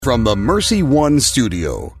From the Mercy One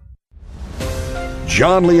studio,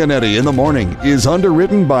 John Leonetti in the Morning is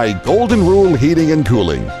underwritten by Golden Rule Heating and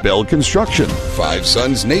Cooling, Bell Construction, Five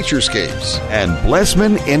Sons Naturescapes, and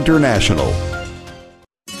Blessman International.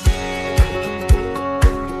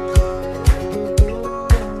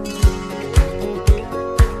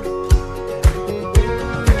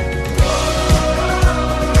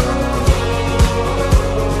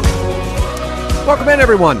 Welcome in,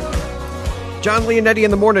 everyone. John Leonetti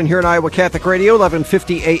in the Morning here on Iowa Catholic Radio,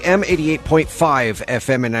 1150 AM, 88.5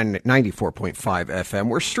 FM, and 94.5 FM.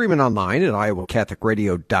 We're streaming online at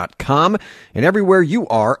iowacatholicradio.com and everywhere you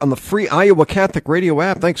are on the free Iowa Catholic Radio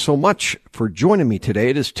app. Thanks so much for joining me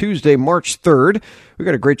today. It is Tuesday, March 3rd. We've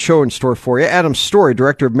got a great show in store for you. Adam Story,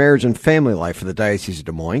 Director of Marriage and Family Life for the Diocese of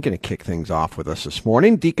Des Moines, going to kick things off with us this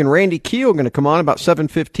morning. Deacon Randy Keel going to come on about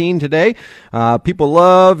 7:15 today. People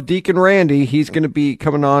love Deacon Randy. He's going to be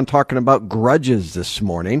coming on talking about grudges this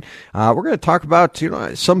morning. We're going to talk about,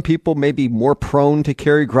 some people may be more prone to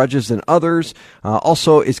carry grudges than others.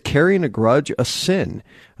 Also, is carrying a grudge a sin?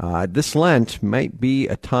 This Lent might be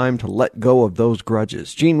a time to let go of those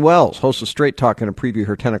grudges. Jean Wells, host of Straight Talk, going to preview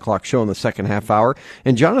her 10 o'clock show in the second half hour.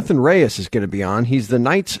 And Jonathan Reyes is going to be on. He's the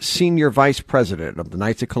Knights Senior Vice President of the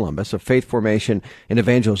Knights of Columbus, of Faith Formation and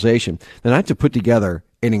Evangelization. The Knights have put together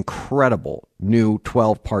an incredible new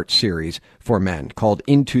 12-part series for men called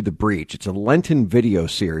Into the Breach. It's a Lenten video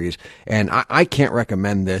series, and I can't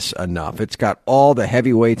recommend this enough. It's got all the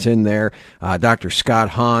heavyweights in there. Dr. Scott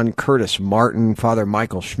Hahn, Curtis Martin, Father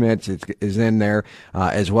Michael Schmitz is in there,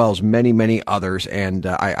 as well as many, many others. And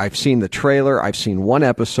I've seen the trailer. I've seen one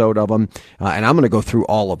episode of them, and I'm going to go through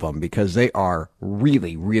all of them because they are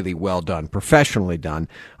really, really well done, professionally done.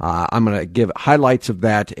 I'm going to give highlights of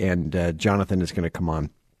that, and Jonathan is going to come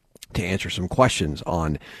on to answer some questions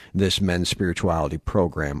on this men's spirituality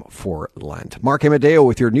program for Lent. Mark Amadeo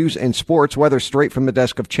with your news and sports weather straight from the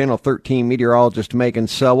desk of Channel 13 meteorologist Megan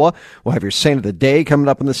Selwa. We'll have your saint of the day coming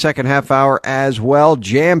up in the second half hour as well.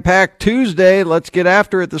 Jam-packed Tuesday. Let's get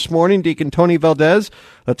after it this morning. Deacon Tony Valdez,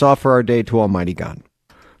 let's offer our day to Almighty God.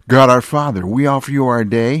 God our Father, we offer you our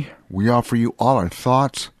day. We offer you all our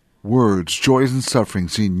thoughts, words, joys, and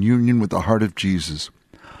sufferings in union with the heart of Jesus.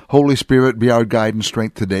 Holy Spirit, be our guide and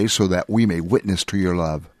strength today so that we may witness to your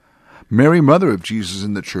love. Mary, Mother of Jesus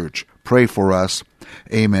in the Church, pray for us.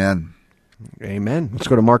 Amen. Amen. Let's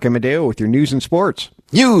go to Mark Amadeo with your news and sports.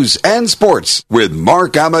 News and sports with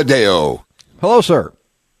Mark Amadeo. Hello, sir.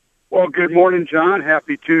 Well, good morning, John.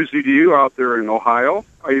 Happy Tuesday to you out there in Ohio.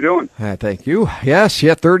 How you doing? Thank you. Yes,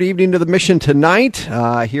 third evening to the mission tonight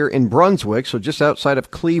here in Brunswick, so just outside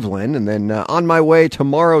of Cleveland, and then on my way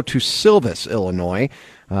tomorrow to Silvis, Illinois.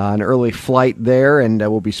 An early flight there, and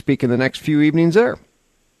we'll be speaking the next few evenings there.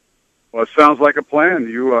 Well, it sounds like a plan.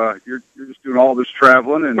 You're just doing all this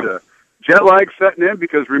traveling, and jet lag setting in,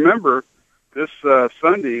 because remember, this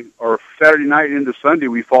Sunday, or Saturday night into Sunday,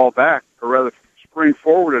 we fall back, or rather spring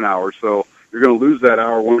forward an hour, so you're going to lose that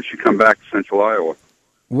hour once you come back to Central Iowa.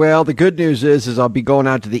 Well, the good news is I'll be going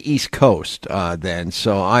out to the East Coast then,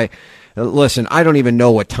 so listen, I don't even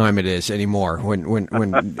know what time it is anymore when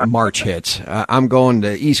March hits. I'm going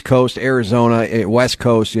to East Coast, Arizona, West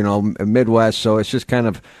Coast, Midwest, so it's just kind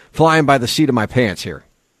of flying by the seat of my pants here.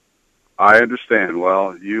 I understand.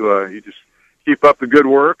 Well, you just keep up the good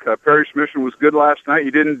work. Parish mission was good last night.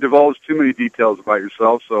 You didn't divulge too many details about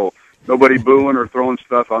yourself, so nobody booing or throwing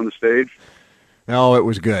stuff on the stage. No, it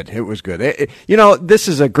was good. It was good. This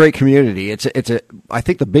is a great community. It's I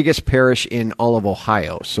think the biggest parish in all of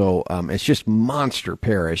Ohio. So it's just monster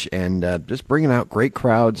parish, and just bringing out great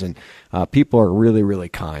crowds, and people are really, really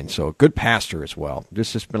kind. So good pastor as well.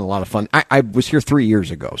 This has been a lot of fun. I was here 3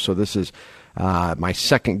 years ago, so this is my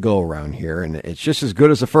second go around here, and it's just as good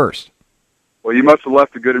as the first. Well, you must have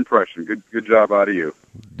left a good impression. Good job out of you.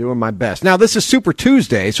 Doing my best. Now, this is Super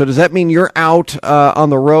Tuesday, so does that mean you're out on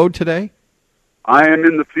the road today? I am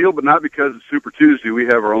in the field, but not because it's Super Tuesday. We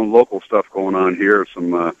have our own local stuff going on here,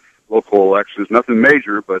 some local elections. Nothing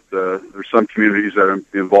major, but there's some communities that are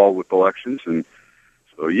involved with elections. And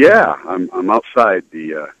so, I'm outside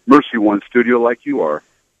the Mercy One studio like you are.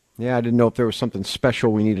 Yeah, I didn't know if there was something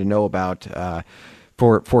special we need to know about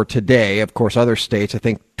for today. Of course, other states, I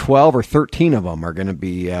think 12 or 13 of them are going to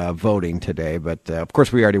be voting today. But, of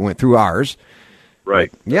course, we already went through ours.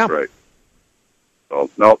 Right. Yeah. That's right. So,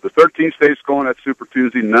 no, the 13 states going at Super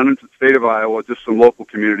Tuesday, none in the state of Iowa, just some local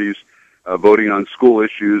communities voting on school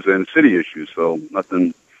issues and city issues. So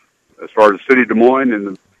nothing as far as the city of Des Moines and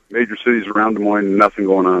the major cities around Des Moines, nothing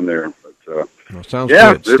going on there. But sounds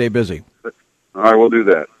good. Stay busy. All right, we'll do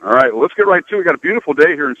that. All right, well, let's get right to it. We got a beautiful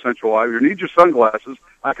day here in Central Iowa. You need your sunglasses.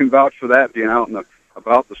 I can vouch for that, being out in the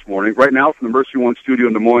about this morning. Right now from the Mercy One studio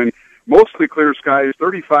in Des Moines, mostly clear skies,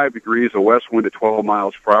 35 degrees, a west wind at 12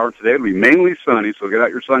 miles per hour. Today it'll be mainly sunny, so get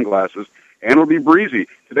out your sunglasses, and it'll be breezy.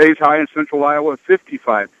 Today's high in central Iowa,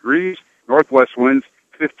 55 degrees, northwest winds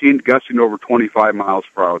 15, gusting over 25 miles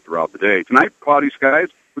per hour throughout the day. Tonight, cloudy skies.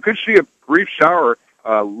 We could see a brief shower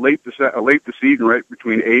late this evening, right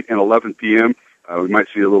between 8 and 11 p.m. We might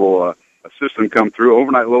see a little a system come through.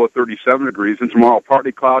 Overnight low of 37 degrees, and tomorrow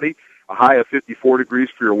partly cloudy, a high of 54 degrees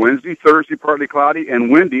for your Wednesday. Thursday, partly cloudy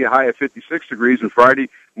and windy, a high of 56 degrees, and Friday,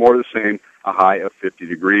 more of the same, a high of 50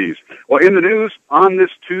 degrees. Well, in the news on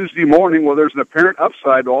this Tuesday morning, well, there's an apparent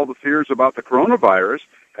upside to all the fears about the coronavirus,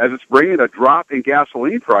 as it's bringing a drop in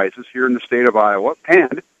gasoline prices here in the state of Iowa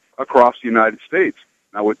and across the United States.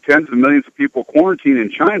 Now, with tens of millions of people quarantined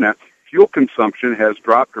in China, fuel consumption has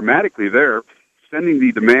dropped dramatically there, sending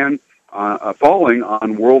the demand falling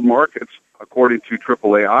on world markets. According to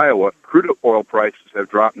AAA Iowa, crude oil prices have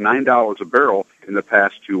dropped $9 a barrel in the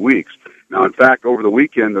past 2 weeks. Now, in fact, over the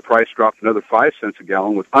weekend, the price dropped another 5 cents a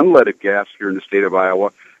gallon, with unleaded gas here in the state of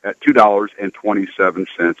Iowa at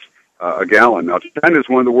 $2.27 a gallon. Now, China is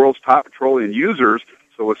one of the world's top petroleum users,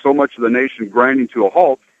 so with so much of the nation grinding to a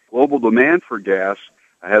halt, global demand for gas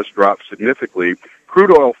has dropped significantly.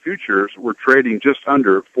 Crude oil futures were trading just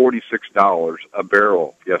under $46 a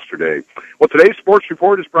barrel yesterday. Well, today's sports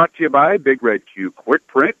report is brought to you by Big Red Q Quick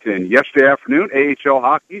Print. And yesterday afternoon, AHL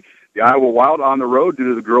hockey, the Iowa Wild on the road due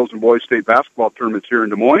to the girls and boys state basketball tournaments here in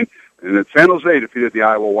Des Moines. And then San Jose defeated the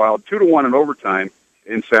Iowa Wild 2-1 in overtime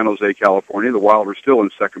in San Jose, California. The Wild are still in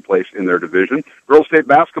second place in their division. Girls state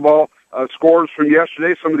basketball scores from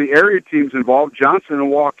yesterday. Some of the area teams involved. Johnson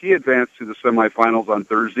and Waukee advanced to the semifinals on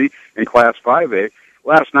Thursday in Class 5A.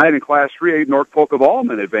 Last night in Class 3A, North Polk of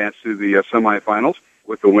Allman advanced to the semifinals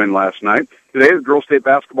with the win last night. Today, the girls state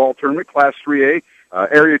basketball tournament, Class 3A,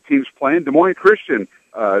 area teams playing. Des Moines Christian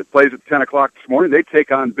plays at 10 o'clock this morning. They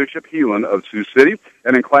take on Bishop Heelan of Sioux City.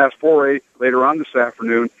 And in Class 4A, later on this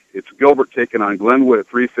afternoon, it's Gilbert taking on Glenwood at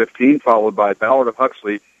 3:15, followed by Ballard of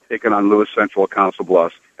Huxley taking on Lewis Central of Council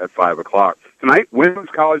Bluffs at 5 o'clock. Tonight, women's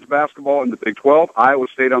college basketball in the Big 12. Iowa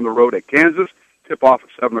State on the road at Kansas. Tip-off at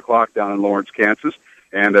 7 o'clock down in Lawrence, Kansas.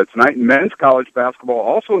 And tonight in men's college basketball,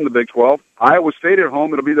 also in the Big 12, Iowa State at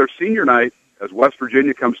home. It'll be their senior night as West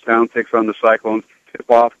Virginia comes down, takes on the Cyclones.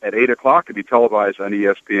 Tip-off at 8 o'clock. It'll be televised on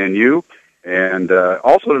ESPNU. And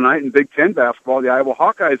also tonight in Big 10 basketball, the Iowa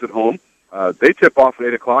Hawkeyes at home. They tip off at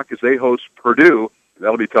 8 o'clock as they host Purdue.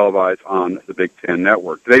 That'll be televised on the Big 10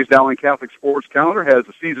 Network. Today's Dowling Catholic Sports Calendar has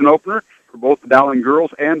a season opener for both the Dowling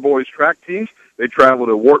girls and boys track teams. They travel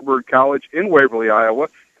to Wartburg College in Waverly, Iowa,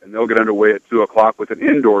 and they'll get underway at 2 o'clock with an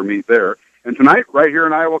indoor meet there. And tonight, right here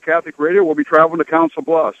in Iowa Catholic Radio, we'll be traveling to Council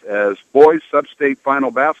Bluffs as boys sub-state final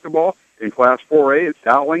basketball in Class 4A. It's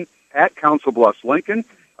Dowling at Council Bluffs, Lincoln.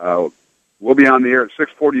 We'll be on the air at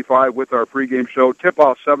 6:45 with our pregame show.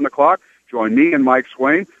 Tip-off 7 o'clock. Join me and Mike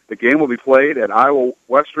Swain. The game will be played at Iowa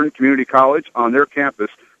Western Community College on their campus.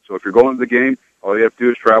 So if you're going to the game, all you have to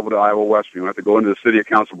do is travel to Iowa Western. You don't have to go into the city of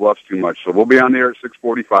Council Bluffs too much. So we'll be on there at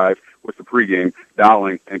 6:45 with the pregame,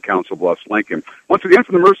 Dowling and Council Bluffs, Lincoln. Once again,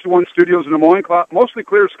 from the Mercy One Studios in Des Moines, mostly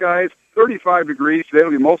clear skies, 35 degrees. Today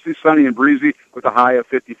will be mostly sunny and breezy with a high of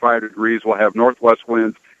 55 degrees. We'll have northwest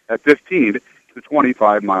winds at 15 to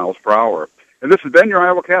 25 miles per hour. And this has been your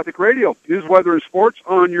Iowa Catholic Radio. News, weather, and sports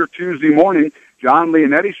on your Tuesday morning. John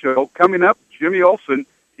Leonetti Show. Coming up, Jimmy Olson.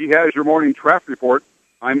 He has your morning traffic report.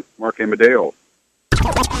 I'm Mark Amadeo.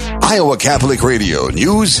 Iowa Catholic Radio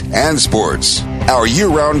News and Sports. Our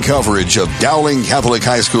year-round coverage of Dowling Catholic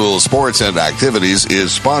High School sports and activities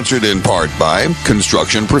is sponsored in part by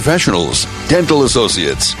Construction Professionals, Dental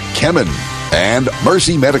Associates, Kemen, and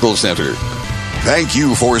Mercy Medical Center. Thank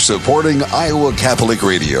you for supporting Iowa Catholic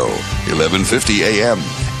Radio, 1150 AM,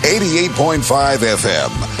 88.5 FM,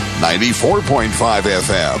 94.5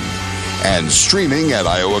 FM, and streaming at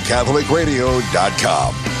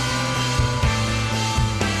iowacatholicradio.com.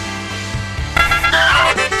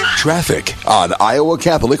 Traffic on Iowa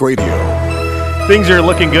Catholic Radio. Things are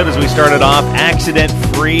looking good as we started off.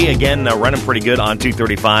 Accident-free. Again, running pretty good on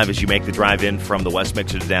 235 as you make the drive in from the West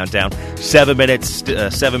Mixer to downtown. 7 minutes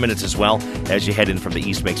as well as you head in from the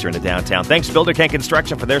East Mixer into downtown. Thanks to Builder Ken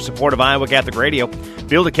Construction for their support of Iowa Catholic Radio.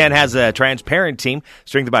 Builder Ken has a transparent team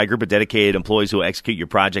strengthened by a group of dedicated employees who will execute your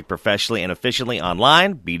project professionally and efficiently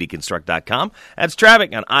online. bdconstruct.com. That's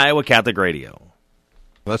traffic on Iowa Catholic Radio.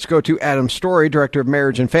 Let's go to Adam Story, Director of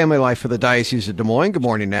Marriage and Family Life for the Diocese of Des Moines. Good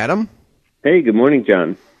morning, Adam. Hey, good morning,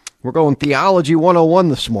 John. We're going Theology 101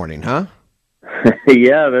 this morning, huh?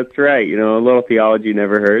 Yeah, that's right. You know, a little theology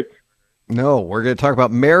never hurts. No, we're going to talk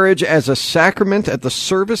about marriage as a sacrament at the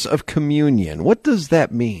service of communion. What does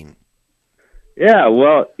that mean? Yeah,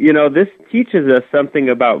 well, this teaches us something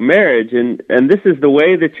about marriage, and this is the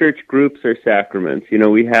way the church groups our sacraments.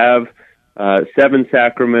 We have 7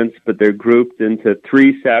 sacraments, but they're grouped into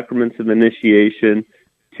 3 sacraments of initiation,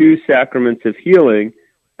 2 sacraments of healing,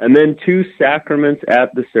 and then 2 sacraments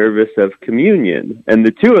at the service of communion. And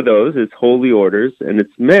the 2 of those is holy orders and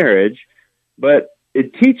it's marriage, but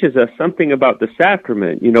it teaches us something about the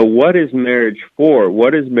sacrament. What is marriage for?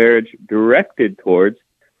 What is marriage directed towards?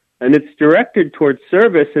 And it's directed towards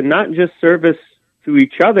service, and not just service to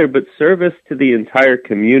each other, but service to the entire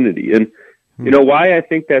community. And why I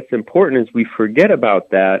think that's important is we forget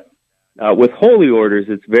about that. With holy orders,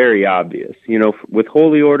 it's very obvious. With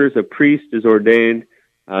holy orders, a priest is ordained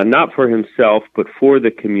not for himself, but for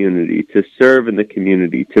the community, to serve in the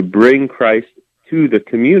community, to bring Christ to the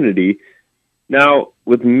community. Now,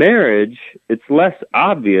 with marriage, it's less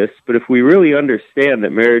obvious, but if we really understand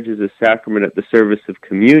that marriage is a sacrament at the service of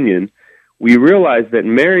communion, we realize that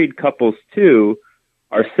married couples, too,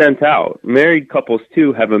 are sent out. Married couples,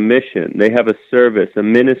 too, have a mission. They have a service, a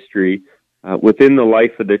ministry within the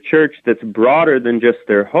life of the church that's broader than just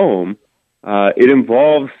their home. It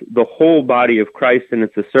involves the whole body of Christ, and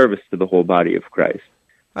it's a service to the whole body of Christ.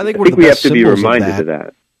 I think we have to be reminded of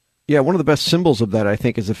that. Yeah, one of the best symbols of that, I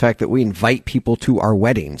think, is the fact that we invite people to our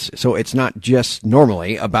weddings. So it's not just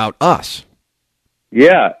normally about us.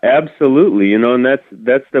 Yeah, absolutely. And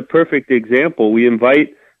that's the perfect example. We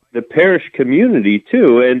invite the parish community,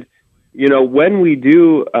 too. And, when we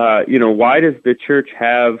do, why does the church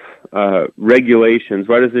have regulations?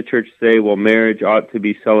 Why does the church say, well, marriage ought to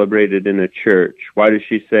be celebrated in a church? Why does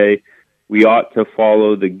she say we ought to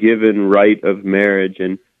follow the given rite of marriage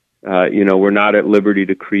and we're not at liberty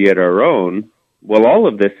to create our own? Well, all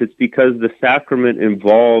of this, it's because the sacrament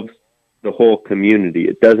involves the whole community.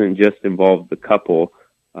 It doesn't just involve the couple,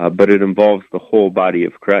 but it involves the whole body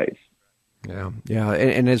of Christ. Yeah.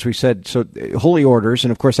 And as we said, so holy orders,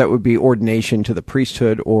 and of course that would be ordination to the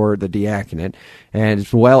priesthood or the diaconate, and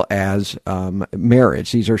as well as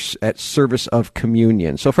marriage. These are at service of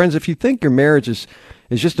communion. So friends, if you think your marriage is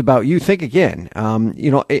just about you, think again.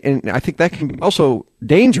 And I think that can be also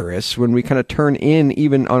dangerous when we kind of turn in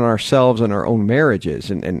even on ourselves and our own marriages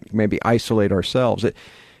and maybe isolate ourselves.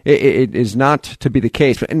 It is not to be the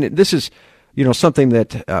case. And this is, something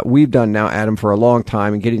that we've done now, Adam, for a long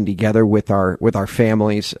time, and getting together with our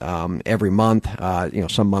families every month.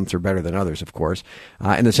 Some months are better than others, of course.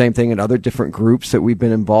 And the same thing in other different groups that we've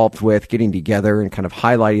been involved with, getting together and kind of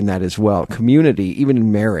highlighting that as well. Community, even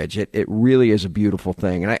in marriage, it really is a beautiful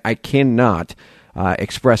thing. And I cannot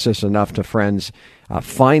express this enough to friends.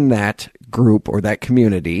 Find that group or that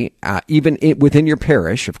community, even within your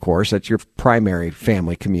parish, of course. That's your primary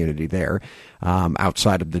family community there,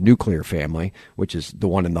 outside of the nuclear family, which is the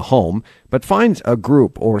one in the home. But find a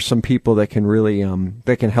group or some people that can really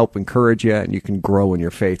that can help encourage you, and you can grow in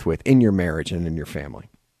your faith in your marriage and in your family.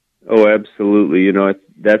 Oh, absolutely.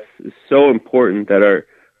 That's so important that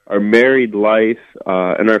our married life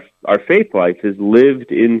and our faith life is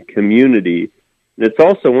lived in community. And it's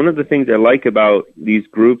also one of the things I like about these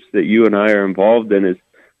groups that you and I are involved in is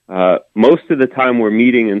most of the time we're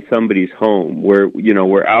meeting in somebody's home.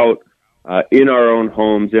 We're out in our own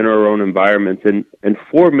homes, in our own environments. And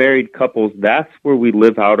for married couples, that's where we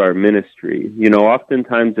live out our ministry.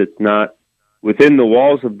 Oftentimes it's not within the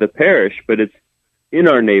walls of the parish, but it's in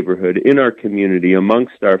our neighborhood, in our community,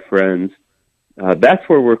 amongst our friends. That's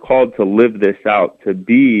where we're called to live this out, to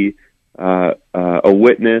be a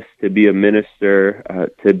witness, to be a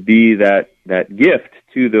minister, to be that gift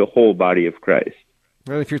to the whole body of Christ.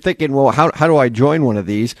 Well, if you're thinking, well, how do I join one of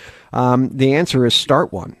these? The answer is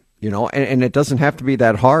start one. And it doesn't have to be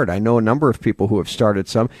that hard. I know a number of people who have started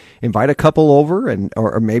some. Invite a couple over,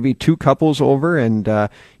 or maybe 2 couples over, and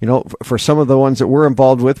for some of the ones that we're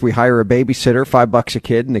involved with, we hire a babysitter, $5 a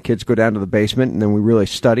kid, and the kids go down to the basement, and then we really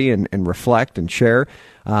study and reflect and share.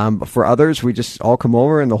 But for others, we just all come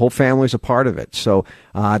over, and the whole family's a part of it. So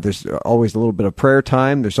there's always a little bit of prayer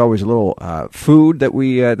time. There's always a little food that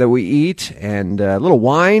we eat, and a little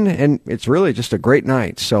wine, and it's really just a great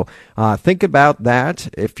night. So think about that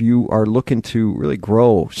if you are looking to really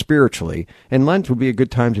grow spiritually. And Lent would be a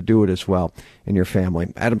good time to do it as well in your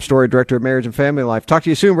family. Adam Story, Director of Marriage and Family Life. Talk to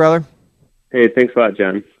you soon, brother. Hey, thanks a lot,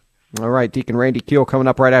 John. All right, Deacon Randy Keel coming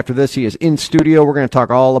up right after this. He is in studio. We're going to talk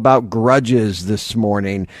all about grudges this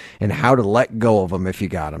morning and how to let go of them if you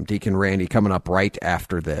got them. Deacon Randy coming up right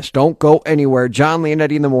after this. Don't go anywhere. John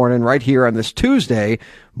Leonetti in the morning right here on this Tuesday,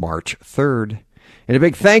 March 3rd. And a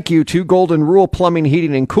big thank you to Golden Rule Plumbing,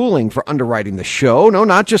 Heating, and Cooling for underwriting the show. No,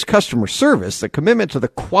 not just customer service, the commitment to the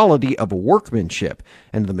quality of workmanship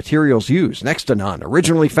and the materials used. Next to none.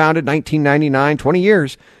 Originally founded 1999, 20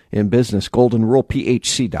 years in business.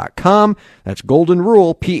 GoldenRulePHC.com. That's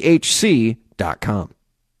GoldenRulePHC.com.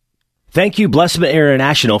 Thank you, Blessman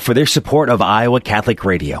International, for their support of Iowa Catholic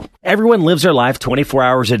Radio. Everyone lives their life 24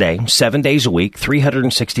 hours a day, 7 days a week,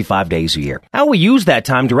 365 days a year. How we use that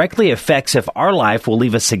time directly affects if our life will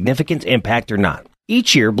leave a significant impact or not.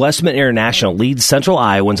 Each year, Blessman International leads Central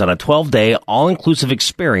Iowans on a 12-day, all-inclusive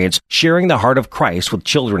experience sharing the heart of Christ with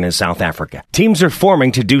children in South Africa. Teams are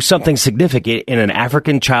forming to do something significant in an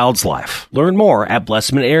African child's life. Learn more at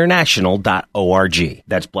blessmaninternational.org.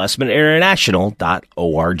 That's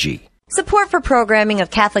blessmaninternational.org. Support for programming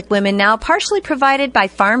of Catholic Women Now partially provided by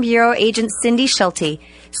Farm Bureau agent Cindy Schulte.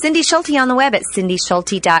 Cindy Schulte on the web at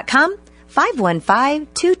cindyschulte.com,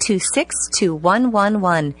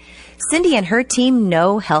 515-226-2111. Cindy and her team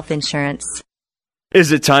know health insurance.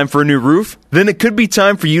 Is it time for a new roof? Then it could be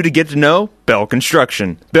time for you to get to know Bell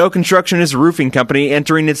Construction. Bell Construction is a roofing company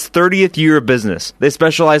entering its 30th year of business. They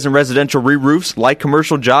specialize in residential re-roofs, like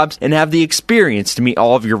commercial jobs, and have the experience to meet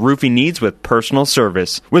all of your roofing needs with personal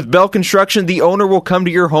service. With Bell Construction, the owner will come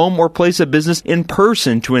to your home or place of business in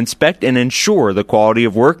person to inspect and ensure the quality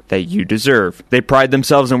of work that you deserve. They pride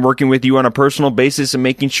themselves in working with you on a personal basis and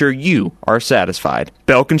making sure you are satisfied.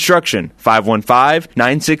 Bell Construction,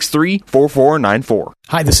 515-963-4494.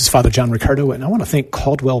 Hi, this is Father John Ricardo, and I want to thank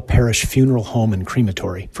Caldwell Parish Funeral Home and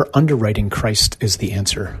Crematory for underwriting Christ is the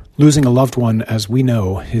Answer. Losing a loved one, as we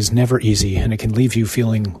know, is never easy, and it can leave you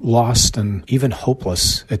feeling lost and even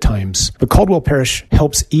hopeless at times. But Caldwell Parish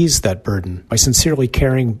helps ease that burden by sincerely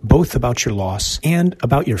caring both about your loss and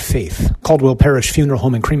about your faith. Caldwell Parish Funeral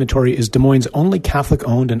Home and Crematory is Des Moines' only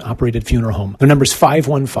Catholic-owned and operated funeral home. Their number is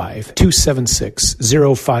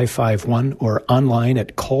 515-276-0551 or online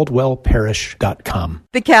at caldwellparish.com.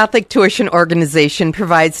 The Catholic Tuition Organization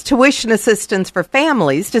provides tuition assistance for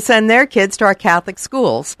families to send their kids to our Catholic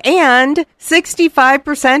schools and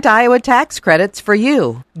 65% Iowa tax credits for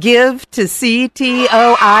you. Give to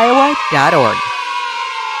ctoiowa.org.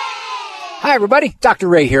 Hi, everybody. Dr.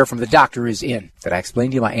 Ray here from The Doctor Is In. Did I explain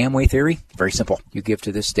to you my Amway theory? Very simple. You give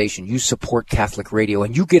to this station, you support Catholic radio,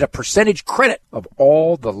 and you get a percentage credit of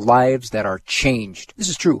all the lives that are changed. This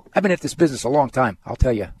is true. I've been at this business a long time. I'll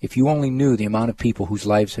tell you, if you only knew the amount of people whose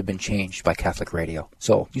lives have been changed by Catholic radio.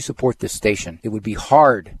 So, you support this station. It would be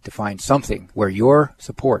hard to find something where your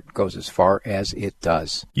support goes as far as it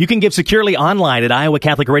does. You can give securely online at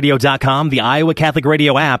iowacatholicradio.com, the Iowa Catholic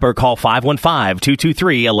Radio app, or call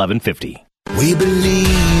 515-223-1150. We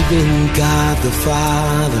believe in God the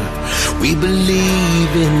Father. We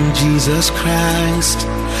believe in Jesus Christ.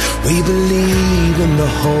 We believe in the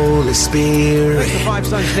Holy Spirit. That's the Five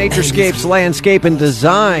Sons Naturescapes Landscape and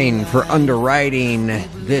Design for underwriting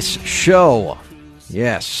this show.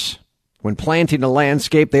 Yes. When planting a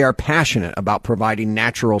landscape, they are passionate about providing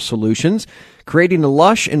natural solutions, creating a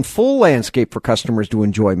lush and full landscape for customers to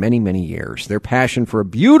enjoy many, many years. Their passion for a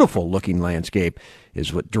beautiful-looking landscape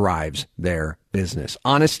is what drives their business.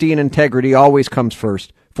 Honesty and integrity always comes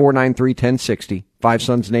first. 493-1060,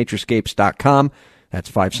 FiveSonsNaturescapes.com. That's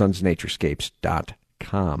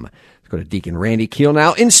FiveSonsNaturescapes.com. Let's go to Deacon Randy Keel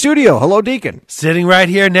now in studio. Hello, Deacon. Sitting right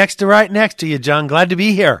next to you, John. Glad to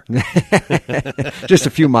be here. Just a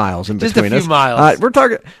few miles in between us. Just a few miles.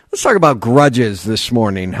 Let's talk about grudges this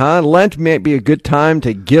morning, huh? Lent may be a good time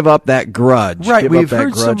to give up that grudge. Right. We've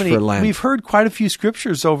heard for Lent. We've heard quite a few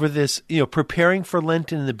scriptures over this, preparing for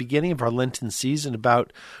Lent in the beginning of our Lenten season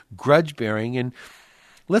about grudge bearing. And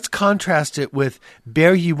let's contrast it with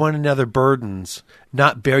bear ye one another burdens,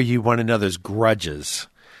 not bear ye one another's grudges.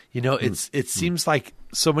 It seems like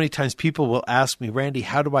so many times people will ask me, Randy,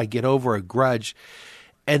 how do I get over a grudge?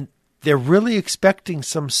 And they're really expecting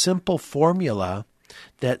some simple formula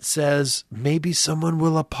that says, maybe someone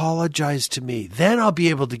will apologize to me. Then I'll be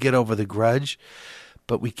able to get over the grudge.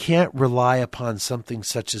 But we can't rely upon something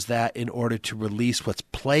such as that in order to release what's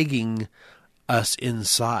plaguing us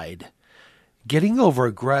inside. Getting over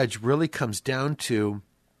a grudge really comes down to,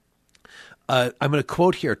 I'm going to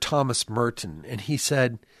quote here Thomas Merton, and he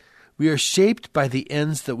said, "We are shaped by the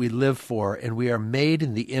ends that we live for, and we are made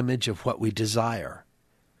in the image of what we desire."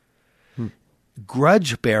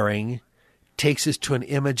 Grudge bearing takes us to an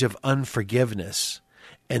image of unforgiveness,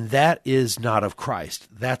 and that is not of Christ.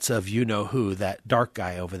 That's of you-know-who, that dark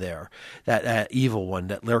guy over there, that evil one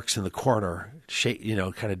that lurks in the corner,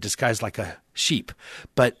 kind of disguised like a sheep.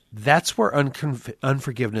 But that's where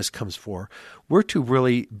unforgiveness comes for. We're to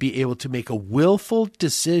really be able to make a willful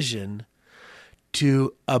decision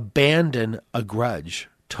to abandon a grudge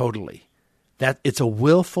totally. That it's a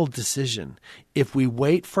willful decision. If we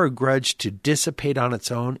wait for a grudge to dissipate on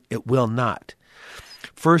its own, it will not.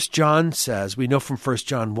 1 John says, we know from 1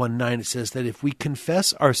 John 1:9, it says that if we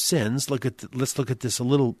confess our sins, let's look at this a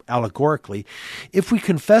little allegorically. If we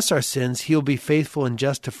confess our sins, he'll be faithful and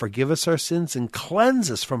just to forgive us our sins and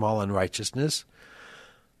cleanse us from all unrighteousness.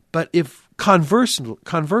 But if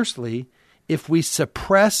conversely, if we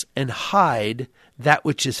suppress and hide that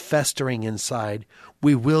which is festering inside,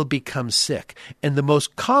 we will become sick. And the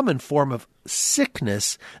most common form of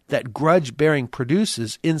sickness that grudge bearing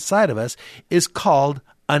produces inside of us is called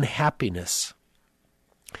unhappiness.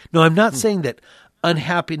 Now, I'm not saying that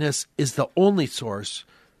unhappiness is the only source,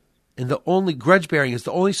 and the only grudge bearing is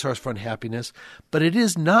the only source for unhappiness, but it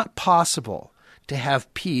is not possible to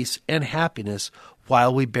have peace and happiness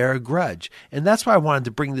while we bear a grudge. And that's why I wanted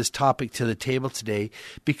to bring this topic to the table today,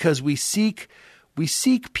 because we seek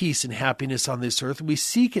peace and happiness on this earth. We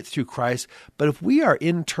seek it through Christ. But if we are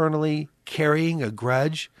internally carrying a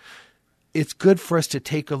grudge, it's good for us to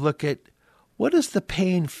take a look at, what does the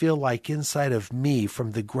pain feel like inside of me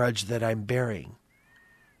from the grudge that I'm bearing?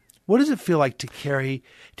 What does it feel like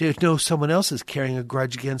to know someone else is carrying a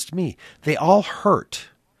grudge against me? They all hurt.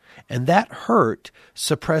 And that hurt,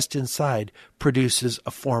 suppressed inside, produces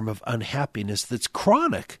a form of unhappiness that's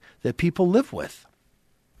chronic, that people live with.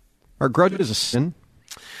 Are grudges a sin?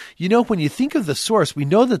 You know, when you think of the source, we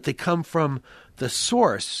know that they come from, the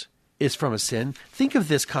source is from a sin. Think of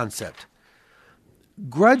this concept.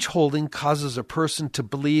 Grudge holding causes a person to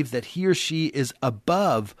believe that he or she is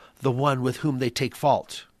above the one with whom they take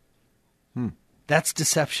fault. That's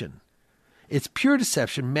deception. It's pure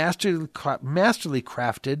deception, masterly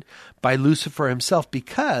crafted by Lucifer himself,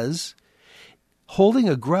 because holding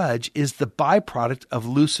a grudge is the byproduct of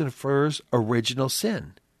Lucifer's original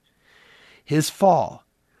sin, his fall.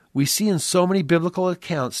 We see in so many biblical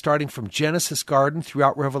accounts, starting from Genesis garden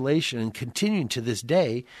throughout Revelation and continuing to this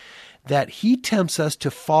day, that he tempts us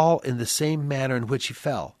to fall in the same manner in which he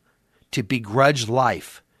fell, to begrudge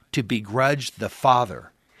life, to begrudge the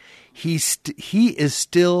Father. He is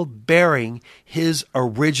still bearing his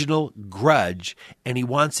original grudge, and he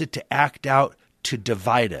wants it to act out to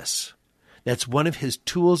divide us. That's one of his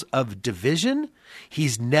tools of division.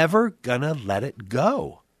 He's never going to let it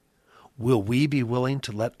go. Will we be willing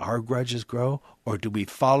to let our grudges grow, or do we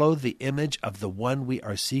follow the image of the one we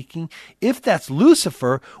are seeking? If that's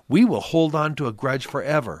Lucifer, we will hold on to a grudge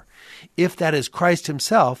forever. If that is Christ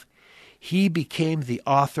himself, he became the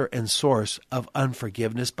author and source of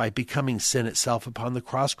unforgiveness by becoming sin itself upon the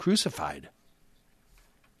cross, crucified.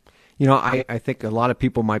 You know, I think a lot of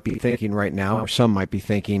people might be thinking right now, or some might be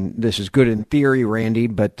thinking, this is good in theory, Randy,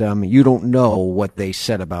 but you don't know what they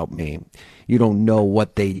said about me. You don't know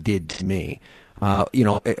what they did to me. You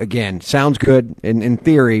know, again, sounds good in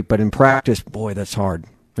theory, but in practice, boy, that's hard.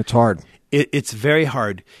 It's hard. It's very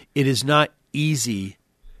hard. It is not easy.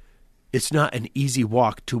 It's not an easy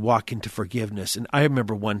walk to walk into forgiveness. And I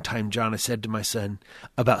remember one time, John, I said to my son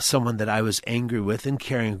about someone that I was angry with and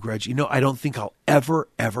carrying a grudge, you know, I don't think I'll ever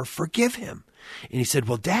forgive him. And he said,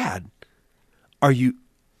 well, Dad, are you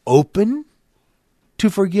open to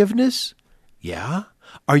forgiveness? Yeah.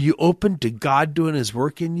 Are you open to God doing his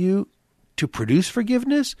work in you to produce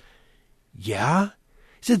forgiveness? Yeah.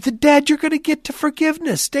 He said, then Dad, you're going to get to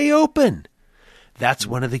forgiveness. Stay open. That's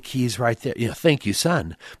one of the keys right there. You know, thank you,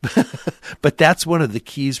 son. But that's one of the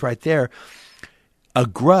keys right there. A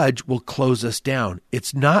grudge will close us down.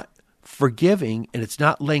 It's not forgiving, and it's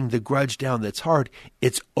not laying the grudge down that's hard.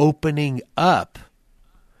 It's opening up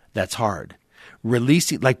that's hard.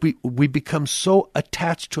 Releasing, like we become so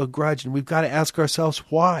attached to a grudge, and we've got to ask ourselves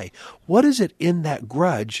why. What is it in that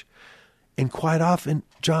grudge? And quite often,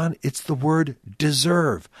 John, it's the word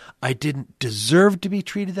deserve. I didn't deserve to be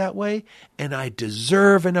treated that way, and I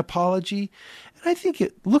deserve an apology. And I think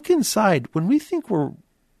look inside. When we think we're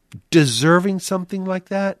deserving something like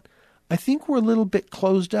that, I think we're a little bit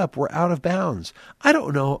closed up. We're out of bounds. I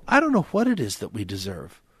don't know what it is that we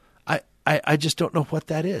deserve. I just don't know what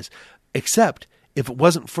that is. Except if it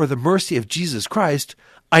wasn't for the mercy of Jesus Christ,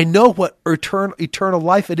 I know what eternal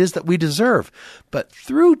life it is that we deserve. But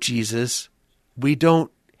through Jesus, we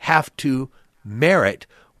don't have to merit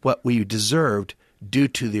what we deserved due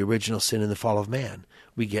to the original sin and the fall of man.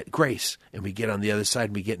 We get grace, and we get on the other side,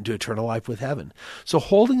 and we get into eternal life with heaven. So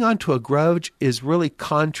holding on to a grudge is really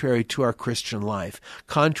contrary to our Christian life,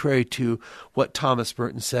 contrary to what Thomas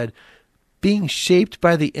Merton said, being shaped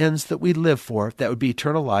by the ends that we live for, that would be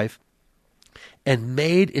eternal life, and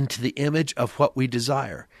made into the image of what we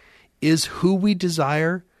desire. Is who we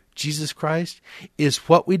desire Jesus Christ, is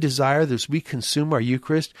what we desire as we consume our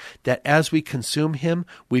Eucharist, that as we consume him,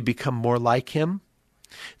 we become more like him?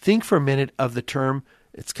 Think for a minute of the term,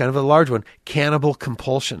 it's kind of a large one, cannibal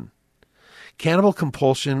compulsion. Cannibal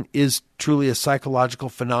compulsion is truly a psychological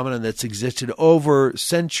phenomenon that's existed over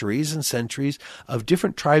centuries and centuries of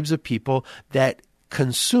different tribes of people that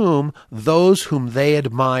consume those whom they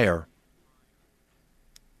admire.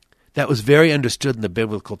 That was very understood in the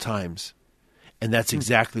biblical times. And that's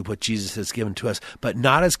exactly what Jesus has given to us. But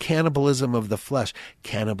not as cannibalism of the flesh,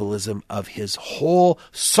 cannibalism of his whole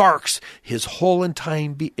sarx, his whole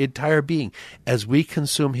entire being. As we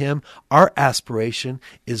consume him, our aspiration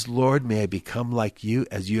is, Lord, may I become like you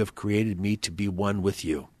as you have created me to be one with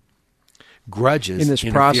you. Grudges in this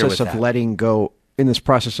process of letting go. In this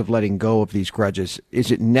process of letting go of these grudges,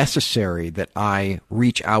 is it necessary that I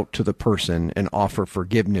reach out to the person and offer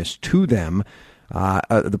forgiveness to them,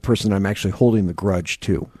 the person I'm actually holding the grudge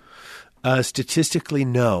to? Statistically,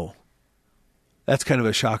 no. That's kind of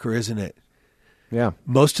a shocker, isn't it? Yeah.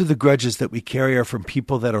 Most of the grudges that we carry are from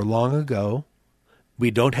people that are long ago.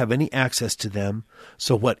 We don't have any access to them.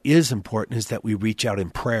 So what is important is that we reach out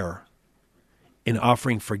in prayer, in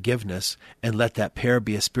offering forgiveness, and let that prayer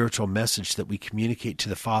be a spiritual message that we communicate to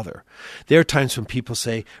the Father. There are times when people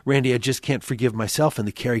say, Randy, I just can't forgive myself, and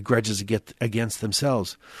they carry grudges against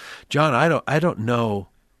themselves. John, I don't know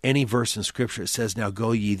any verse in Scripture that says, now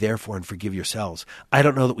go ye therefore and forgive yourselves. I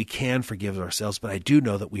don't know that we can forgive ourselves, but I do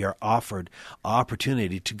know that we are offered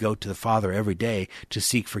opportunity to go to the Father every day to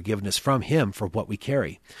seek forgiveness from him for what we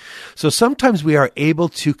carry. So sometimes we are able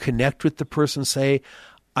to connect with the person, say,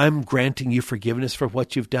 I'm granting you forgiveness for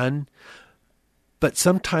what you've done. But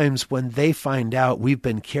sometimes when they find out we've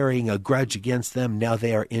been carrying a grudge against them, now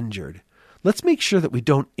they are injured. Let's make sure that we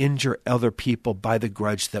don't injure other people by the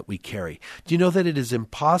grudge that we carry. Do you know that it is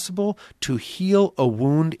impossible to heal a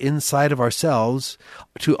wound inside of ourselves,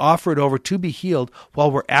 to offer it over to be healed, while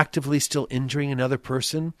we're actively still injuring another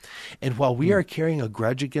person? And while we are carrying a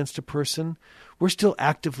grudge against a person, we're still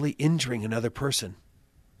actively injuring another person.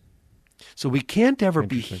 So we can't ever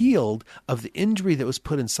be healed of the injury that was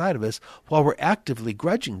put inside of us while we're actively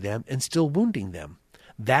grudging them and still wounding them.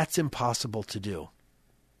 That's impossible to do.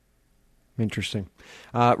 Interesting.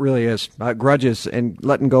 It really is. Grudges and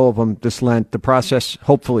letting go of them this Lent. The process,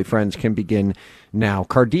 hopefully, friends, can begin now.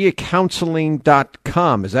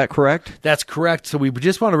 CardiaCounseling.com. Is that correct? That's correct. So we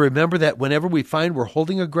just want to remember that whenever we find we're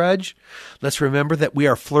holding a grudge, let's remember that we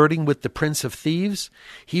are flirting with the Prince of Thieves.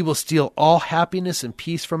 He will steal all happiness and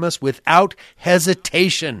peace from us without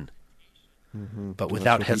hesitation. Mm-hmm. But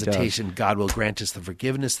without hesitation, God will grant us the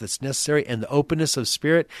forgiveness that's necessary and the openness of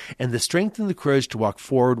spirit and the strength and the courage to walk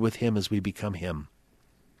forward with him as we become him.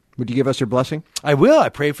 Would you give us your blessing? I will. I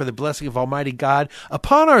pray for the blessing of Almighty God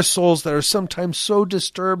upon our souls that are sometimes so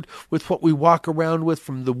disturbed with what we walk around with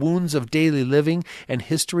from the wounds of daily living and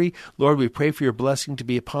history. Lord, we pray for your blessing to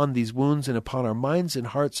be upon these wounds and upon our minds and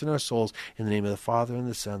hearts and our souls. In the name of the Father, and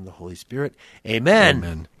the Son, and the Holy Spirit. Amen.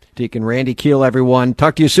 Amen. Deacon Randy Keel, everyone.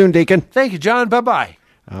 Talk to you soon, Deacon. Thank you, John. Bye-bye.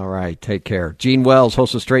 All right, take care. Gene Wells,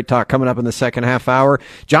 host of Straight Talk, coming up in the second half hour.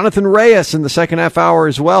 Jonathan Reyes in the second half hour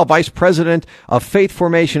as well, Vice President of Faith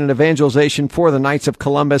Formation and Evangelization for the Knights of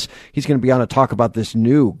Columbus. He's going to be on to talk about this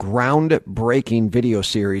new groundbreaking video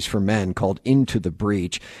series for men called Into the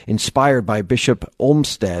Breach, inspired by Bishop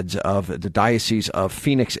Olmsted's of the Diocese of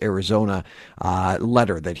Phoenix, Arizona,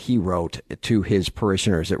 letter that he wrote to his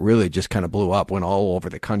parishioners. It really just kind of blew up, went all over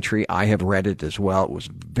the country. I have read it as well. It was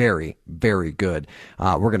very, very good.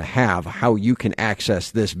 We're going to have how you can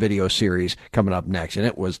access this video series coming up next, and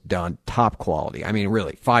it was done top quality. I mean,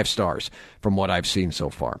 really, 5 stars from what I've seen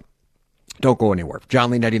so far. Don't go anywhere.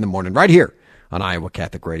 John Leonetti in the morning, right here on Iowa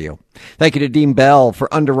Catholic Radio. Thank you to Dean Bell for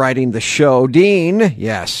underwriting the show. Dean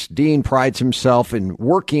prides himself in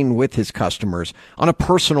working with his customers on a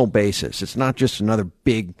personal basis. It's not just another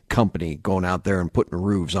big company going out there and putting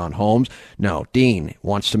roofs on homes. No, Dean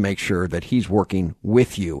wants to make sure that he's working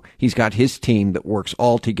with you. He's got his team that works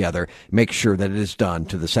all together, make sure that it is done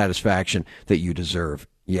to the satisfaction that you deserve.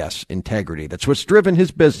 Yes, integrity. That's what's driven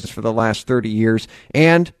his business for the last 30 years.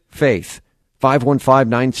 And faith.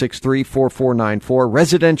 515-963-4494.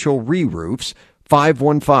 Residential re-roofs,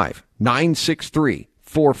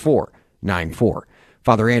 515-963-4494.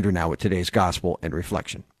 Father Andrew now with today's Gospel and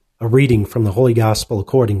Reflection. A reading from the Holy Gospel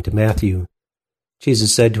according to Matthew.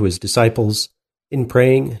 Jesus said to his disciples, "In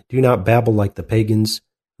praying, do not babble like the pagans,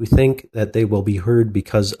 who think that they will be heard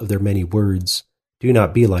because of their many words. Do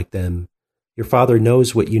not be like them. Your Father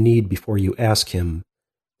knows what you need before you ask him.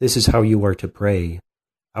 This is how you are to pray.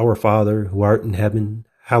 Our Father, who art in heaven,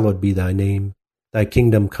 hallowed be thy name. Thy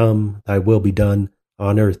kingdom come, thy will be done,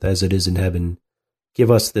 on earth as it is in heaven.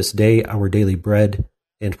 Give us this day our daily bread,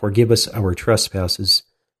 and forgive us our trespasses,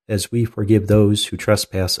 as we forgive those who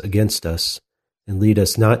trespass against us. And lead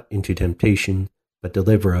us not into temptation, but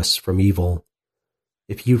deliver us from evil.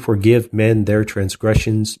 If you forgive men their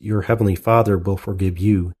transgressions, your heavenly Father will forgive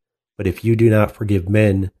you. But if you do not forgive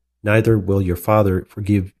men, neither will your Father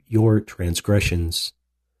forgive your transgressions.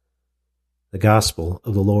 The Gospel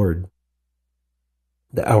of the Lord.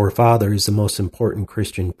 The Our Father is the most important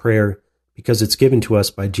Christian prayer because it's given to us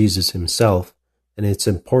by Jesus himself, and its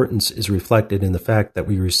importance is reflected in the fact that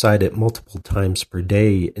we recite it multiple times per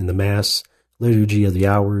day in the Mass, Liturgy of the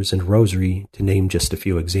Hours, and Rosary, to name just a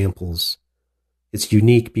few examples. It's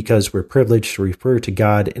unique because we're privileged to refer to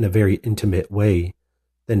God in a very intimate way,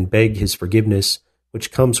 then beg His forgiveness,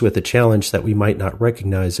 which comes with a challenge that we might not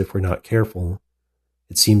recognize if we're not careful.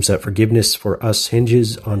 It seems that forgiveness for us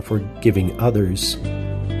hinges on forgiving others.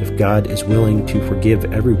 If God is willing to forgive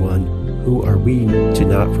everyone, who are we to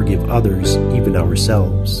not forgive others, even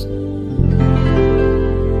ourselves?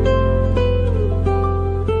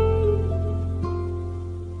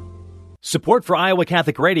 Support for Iowa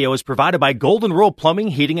Catholic Radio is provided by Golden Rule Plumbing,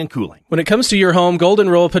 Heating, and Cooling. When it comes to your home, Golden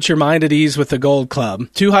Rule puts your mind at ease with the Gold Club.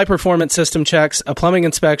 2 high-performance system checks, a plumbing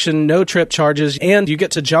inspection, no trip charges, and you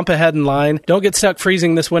get to jump ahead in line. Don't get stuck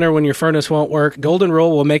freezing this winter when your furnace won't work. Golden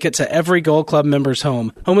Rule will make it to every Gold Club member's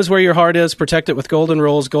home. Home is where your heart is. Protect it with Golden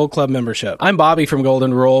Rule's Gold Club membership. I'm Bobby from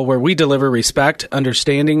Golden Rule, where we deliver respect,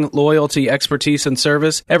 understanding, loyalty, expertise, and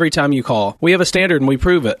service every time you call. We have a standard and we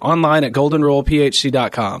prove it. Online at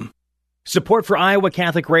goldenrulephc.com. Support for Iowa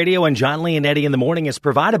Catholic Radio and John Leonetti in the Morning is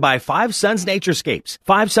provided by Five Sons Naturescapes.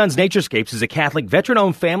 Five Sons Naturescapes is a Catholic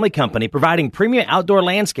veteran-owned family company providing premium outdoor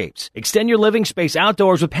landscapes. Extend your living space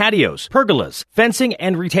outdoors with patios, pergolas, fencing,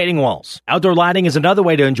 and retaining walls. Outdoor lighting is another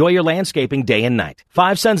way to enjoy your landscaping day and night.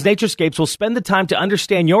 Five Sons Naturescapes will spend the time to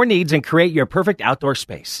understand your needs and create your perfect outdoor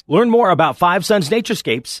space. Learn more about Five Sons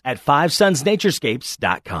Naturescapes at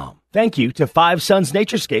fivesonsnaturescapes.com. Thank you to Five Sons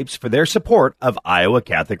Naturescapes for their support of Iowa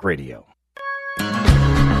Catholic Radio.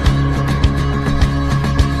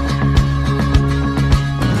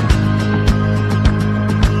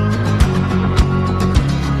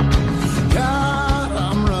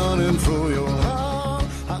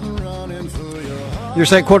 Your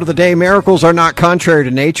second quote of the day: miracles are not contrary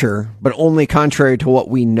to nature, but only contrary to what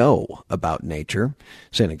we know about nature.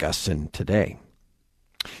 St. Augustine today.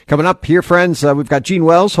 Coming up here, friends, we've got Jean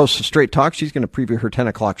Wells, host of Straight Talk. She's going to preview her 10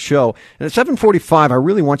 o'clock show. And at 7:45, I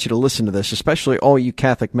really want you to listen to this, especially all you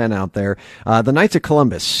Catholic men out there. The Knights of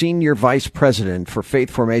Columbus, Senior Vice President for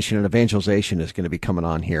Faith Formation and Evangelization, is going to be coming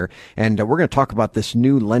on here. And we're going to talk about this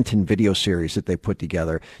new Lenten video series that they put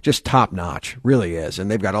together. Just top-notch, really is.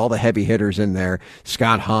 And they've got all the heavy hitters in there.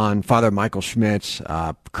 Scott Hahn, Father Michael Schmitz,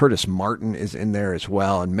 Curtis Martin is in there as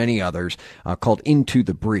well, and many others, called Into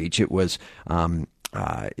the Breach. It was...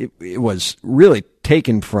 It was really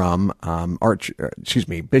taken from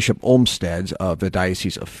Bishop Olmsted of the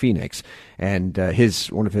Diocese of Phoenix, and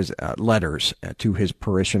one of his letters to his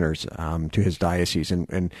parishioners, to his diocese,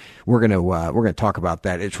 and we're gonna talk about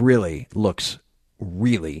that. It really looks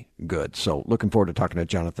really good. So looking forward to talking to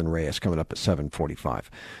Jonathan Reyes coming up at 7:45.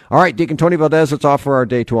 All right, Deacon Tony Valdez, let's offer our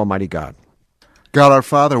day to Almighty God. God our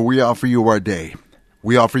Father, we offer you our day.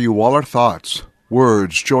 We offer you all our thoughts,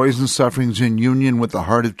 words, joys, and sufferings in union with the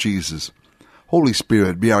heart of Jesus. Holy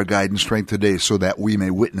Spirit, be our guide and strength today so that we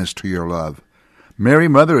may witness to your love. Mary,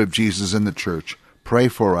 Mother of Jesus in the Church, pray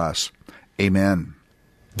for us. Amen.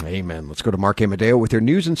 Amen. Let's go to Mark Amadeo with your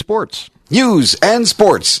news and sports. News and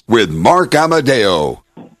sports with Mark Amadeo.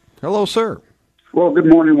 Hello, sir. Well, good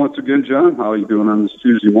morning once again, John. How are you doing on this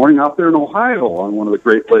Tuesday morning out there in Ohio on one of the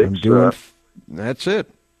Great Lakes? That's it.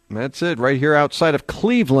 That's it, right here outside of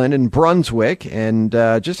Cleveland in Brunswick, and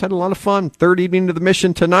just had a lot of fun. Third evening of the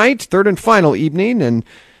mission tonight, third and final evening, and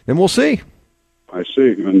then we'll see. I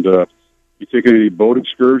see. And you taking any boat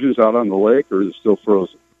excursions out on the lake, or is it still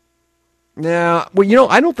frozen? Yeah, well,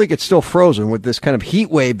 I don't think it's still frozen with this kind of heat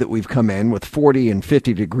wave that we've come in with 40 and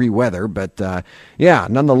 50-degree weather. But, yeah,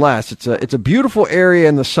 nonetheless, it's a beautiful area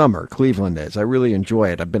in the summer, Cleveland is. I really enjoy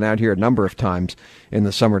it. I've been out here a number of times in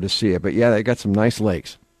the summer to see it. But, yeah, they got some nice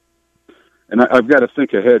lakes. And I've got to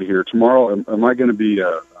think ahead here. Tomorrow, am I going to be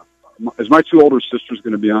is my two older sisters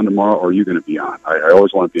going to be on tomorrow, or are you going to be on? I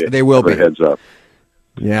always want to be They will be. Heads up.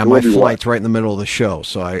 Yeah, my flight's right in the middle of the show,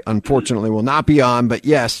 so I unfortunately will not be on. But,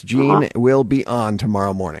 yes, Jean will be on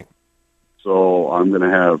tomorrow morning. So I'm going to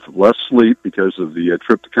have less sleep because of the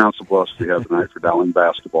trip to Council Bluffs we have tonight for Dowling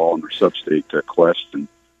basketball and their sub-state quest. And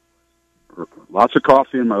lots of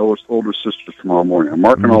coffee and my older sisters tomorrow morning. I'm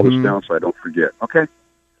marking all this down so I don't forget. Okay?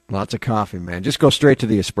 Lots of coffee, man. Just go straight to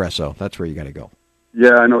the espresso. That's where you got to go.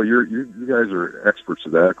 Yeah, I know you guys are experts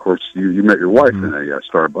at that. Of course, you met your wife in a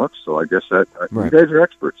Starbucks, so I guess that you guys are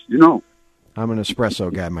experts. You know, I'm an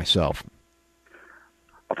espresso guy myself.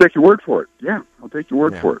 I'll take your word for it. Yeah, I'll take your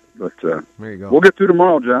word for it. But there you go. We'll get through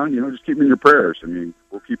tomorrow, John. You know, just keep me in your prayers. I mean,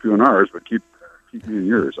 we'll keep you in ours, but keep me in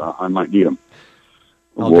yours. I might need them.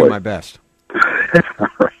 I'll do my best. All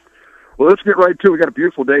right. Well, let's get right to it. We got a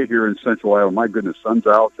beautiful day here in Central Iowa. My goodness, sun's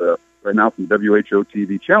out right now from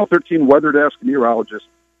WHO-TV. Channel 13 Weather Desk meteorologist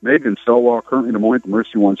Megan Selwall, currently in Des Moines at the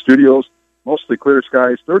Mercy One Studios. Mostly clear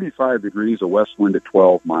skies, 35 degrees, a west wind at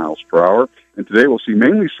 12 miles per hour. And today we'll see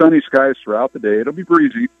mainly sunny skies throughout the day. It'll be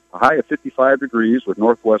breezy, a high of 55 degrees with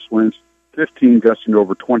northwest winds, 15 gusting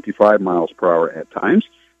over 25 miles per hour at times.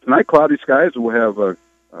 Tonight, cloudy skies. We'll have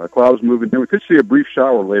clouds moving in. We could see a brief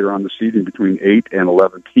shower later on this evening between 8 and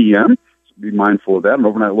 11 p.m. So be mindful of that. An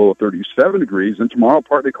overnight low of 37 degrees. And tomorrow,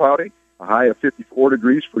 partly cloudy, a high of 54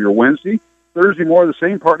 degrees for your Wednesday. Thursday, more of the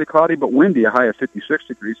same, partly cloudy, but windy, a high of 56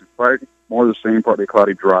 degrees. And Friday, more of the same, partly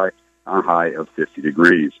cloudy, dry, a high of 50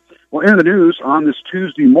 degrees. Well, in the news on this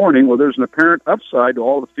Tuesday morning, there's an apparent upside to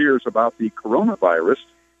all the fears about the coronavirus,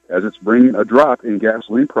 as it's bringing a drop in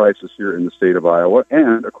gasoline prices here in the state of Iowa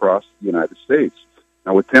and across the United States.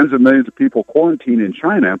 Now, with tens of millions of people quarantined in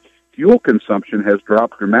China, fuel consumption has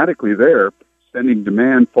dropped dramatically there, sending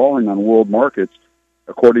demand falling on world markets.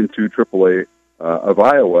 According to AAA of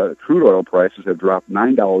Iowa, crude oil prices have dropped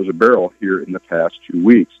 $9 a barrel here in the past 2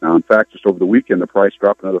 weeks. Now, in fact, just over the weekend, the price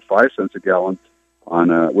dropped another 5 cents a gallon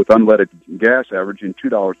on with unleaded gas averaging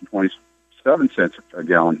 $2.27 a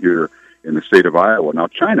gallon here in the state of Iowa. Now,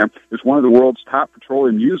 China is one of the world's top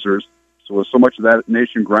petroleum users, so with so much of that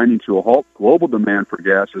nation grinding to a halt, global demand for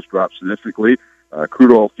gas has dropped significantly.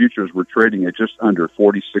 Crude oil futures were trading at just under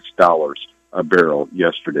 $46 a barrel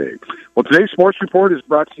yesterday. Well, today's sports report is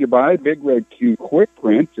brought to you by Big Red Q Quick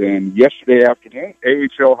Print. And yesterday afternoon,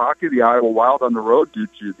 AHL hockey, the Iowa Wild on the road due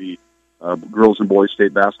to the girls and boys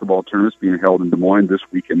state basketball tournaments being held in Des Moines this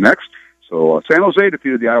week and next. So San Jose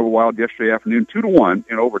defeated the Iowa Wild yesterday afternoon 2-1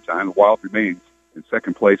 in overtime. The Wild remains in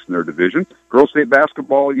second place in their division. Girls state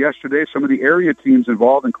basketball yesterday, some of the area teams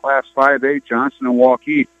involved in Class 5A, Johnson and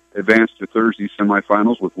Waukee, advanced to Thursday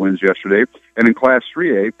semifinals with wins yesterday. And in Class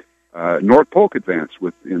 3A, North Polk advanced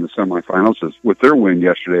in the semifinals with their win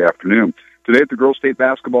yesterday afternoon. Today at the girls state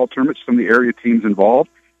basketball tournament, some of the area teams involved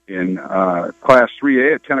in Class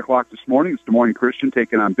 3A at 10 o'clock this morning, it's Des Moines Christian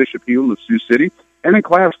taking on Bishop Hill of Sioux City. And in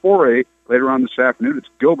Class 4A, later on this afternoon, it's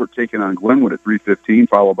Gilbert taking on Glenwood at 3:15,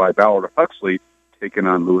 followed by Ballard of Huxley taking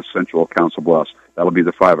on Lewis Central Council Bluffs. That'll be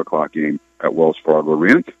the 5 o'clock game at Wells Fargo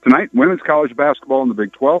Arena. Tonight, women's college basketball in the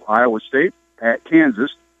Big 12, Iowa State at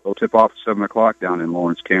Kansas. They'll tip off at 7 o'clock down in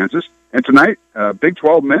Lawrence, Kansas. And tonight, Big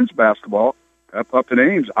 12 men's basketball up in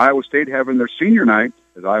Ames. Iowa State having their senior night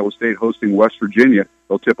as Iowa State hosting West Virginia.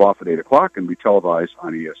 They'll tip off at 8 o'clock and be televised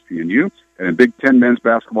on ESPNU. And in Big 10 men's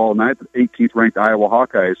basketball tonight, the 18th-ranked Iowa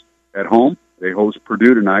Hawkeyes at home. They host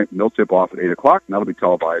Purdue tonight, and they'll tip off at 8 o'clock, and that'll be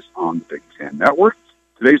televised on the Big Ten Network.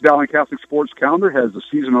 Today's Dowling Catholic Sports calendar has the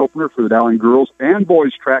season opener for the Dowling girls and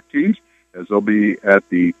boys track teams, as they'll be at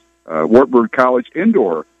the Wartburg College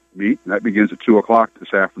indoor meet, and that begins at 2 o'clock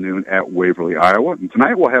this afternoon at Waverly, Iowa. And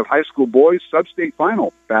tonight we'll have high school boys sub-state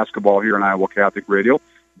final basketball here on Iowa Catholic Radio.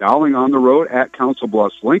 Dowling on the road at Council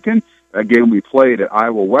Bluffs Lincoln. That game will be played at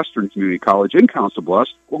Iowa Western Community College in Council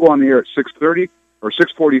Bluffs. We'll go on the air at 6:30 or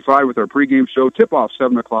 6:45 with our pregame show. Tip-off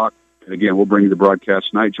 7 o'clock. And again, we'll bring you the broadcast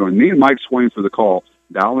tonight. Join me and Mike Swain for the call.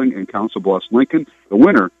 Dowling and Council Bluffs Lincoln. The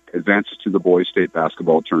winner advances to the boys state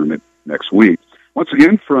basketball tournament next week. Once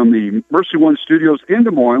again, from the Mercy One Studios in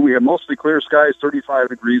Des Moines, we have mostly clear skies, 35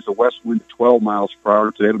 degrees, a west wind 12 miles per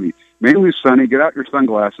hour. Today it'll be mainly sunny. Get out your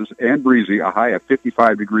sunglasses and breezy. A high of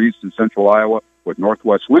 55 degrees in central Iowa with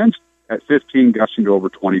northwest winds at 15, gusting to over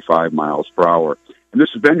 25 miles per hour. And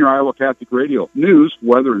this has been your Iowa Catholic Radio news,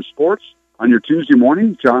 weather, and sports on your Tuesday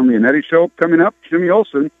morning. John Leonetti Show coming up. Jimmy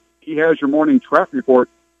Olsen, he has your morning traffic report.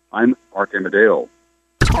 I'm Mark Amadeo.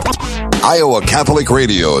 Iowa Catholic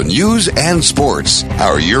Radio News and Sports.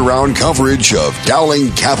 Our year-round coverage of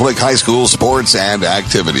Dowling Catholic High School sports and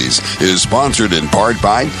activities is sponsored in part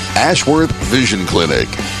by Ashworth Vision Clinic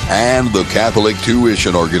and the Catholic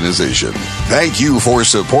Tuition Organization. Thank you for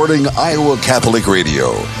supporting Iowa Catholic Radio,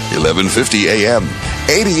 1150 AM,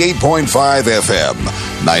 88.5 FM,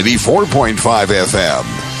 94.5 FM,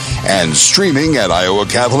 and streaming at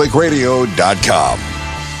iowacatholicradio.com.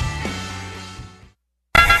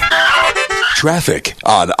 Traffic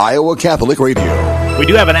on Iowa Catholic Radio. We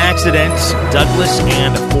do have an accident, Douglas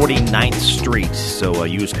and 49th Street, so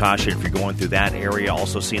use caution if you're going through that area.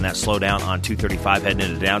 Also seeing that slow down on 235 heading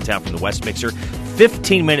into downtown from the West Mixer.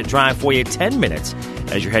 15-minute drive for you, 10 minutes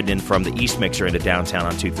as you're heading in from the East Mixer into downtown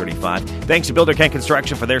on 235. Thanks to Builder Ken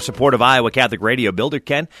Construction for their support of Iowa Catholic Radio. Builder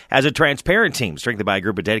Ken has a transparent team strengthened by a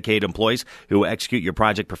group of dedicated employees who will execute your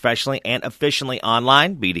project professionally and efficiently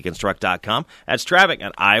online. bdconstruct.com. That's traffic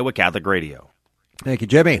at Iowa Catholic Radio. Thank you,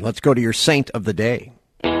 Jimmy. Let's go to your Saint of the Day.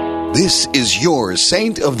 This is your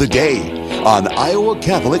Saint of the Day on Iowa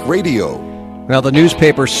Catholic Radio. Well, the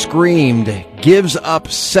newspaper screamed, gives up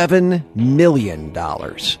 $7 million.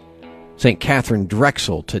 St. Catherine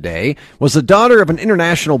Drexel today was the daughter of an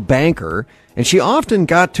international banker, and she often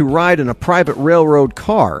got to ride in a private railroad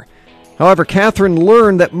car. However, Catherine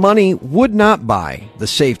learned that money would not buy the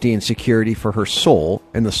safety and security for her soul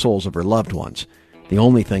and the souls of her loved ones. The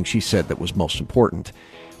only thing she said that was most important.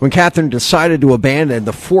 When Catherine decided to abandon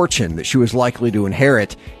the fortune that she was likely to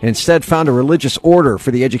inherit and instead found a religious order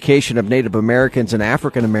for the education of Native Americans and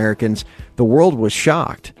African Americans, the world was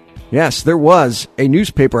shocked. Yes, there was a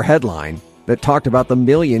newspaper headline that talked about the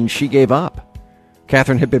millions she gave up.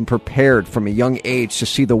 Catherine had been prepared from a young age to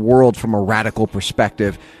see the world from a radical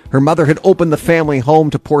perspective. Her mother had opened the family home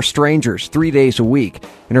to poor strangers 3 days a week,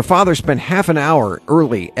 and her father spent half an hour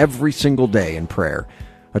early every single day in prayer.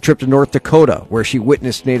 A trip to North Dakota, where she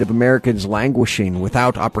witnessed Native Americans languishing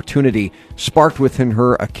without opportunity, sparked within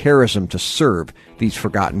her a charism to serve these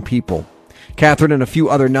forgotten people. Catherine and a few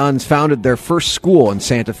other nuns founded their first school in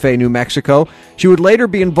Santa Fe, New Mexico. She would later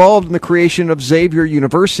be involved in the creation of Xavier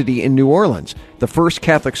University in New Orleans, the first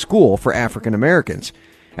Catholic school for African Americans.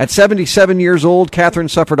 At 77 years old, Catherine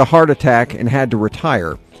suffered a heart attack and had to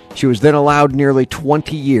retire. She was then allowed nearly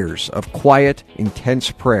 20 years of quiet,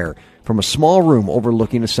 intense prayer from a small room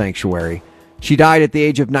overlooking a sanctuary. She died at the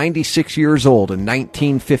age of 96 years old in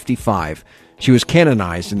 1955. She was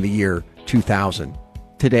canonized in the year 2000.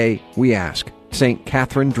 Today, we ask St.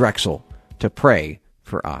 Catherine Drexel to pray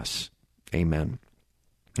for us. Amen.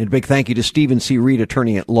 And a big thank you to Stephen C. Reed,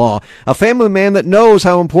 attorney at law, a family man that knows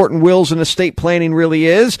how important wills and estate planning really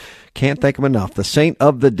is. Can't thank him enough. The Saint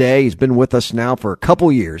of the Day. He's been with us now for a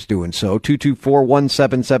couple years doing so.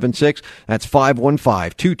 224-1776. That's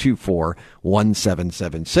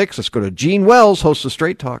 515-224-1776. Let's go to Gene Wells, host of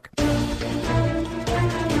Straight Talk.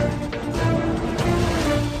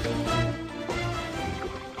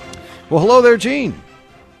 Well, hello there, Gene.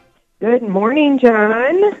 Good morning,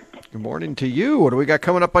 John. Good morning to you. What do we got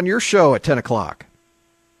coming up on your show at 10 o'clock?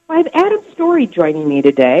 I have Adam Story joining me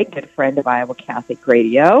today, good friend of Iowa Catholic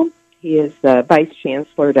Radio. He is the Vice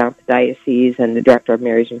Chancellor down at the Diocese and the Director of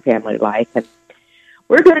Marriage and Family Life. And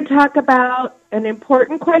we're going to talk about an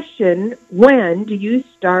important question. When do you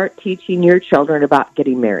start teaching your children about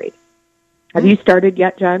getting married? Have you started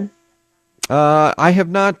yet, John? I have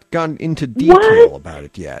not gone into detail about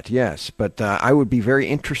it yet, yes, but I would be very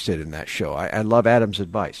interested in that show. I love Adam's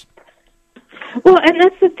advice. Well, and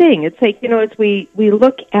that's the thing. It's like, as we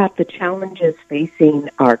look at the challenges facing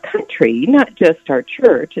our country, not just our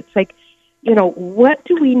church, it's like, what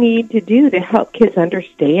do we need to do to help kids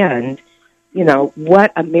understand,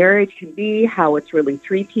 what a marriage can be, how it's really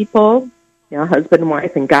three people, husband and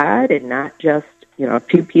wife and God, and not just, a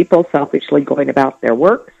few people selfishly going about their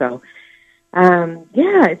work. So,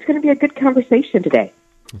 it's going to be a good conversation today.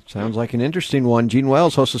 Sounds like an interesting one. Gene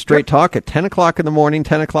Wells hosts a Straight Talk at 10 o'clock in the morning,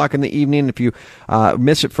 10 o'clock in the evening. If you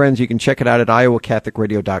miss it, friends, you can check it out at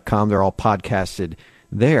iowacatholicradio.com. They're all podcasted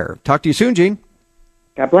there. Talk to you soon, Gene.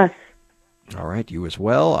 God bless. All right, you as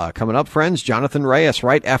well. Coming up, friends, Jonathan Reyes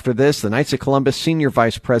right after this, the Knights of Columbus Senior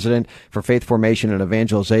Vice President for Faith Formation and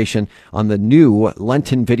Evangelization on the new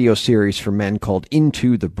Lenten video series for men called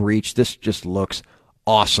Into the Breach. This just looks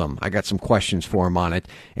awesome. I got some questions for him on it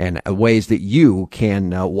and ways that you can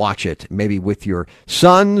watch it, maybe with your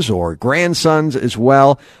sons or grandsons as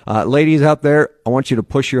well. Ladies out there, I want you to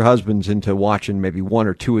push your husbands into watching maybe one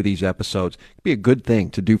or two of these episodes. It'd be a good thing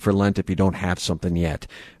to do for Lent if you don't have something yet.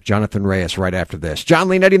 Jonathan Reyes right after this. John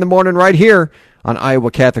Leonetti in the morning right here on Iowa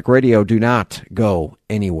Catholic Radio. Do not go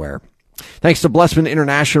anywhere. Thanks to Blessman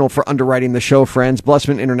International for underwriting the show, friends.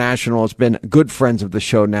 Blessman International has been good friends of the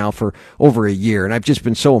show now for over a year, and I've just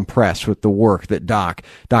been so impressed with the work that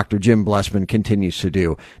Dr. Jim Blessman, continues to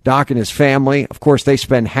do. Doc and his family, of course, they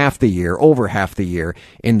spend over half the year,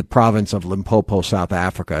 in the province of Limpopo, South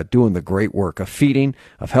Africa, doing the great work of feeding,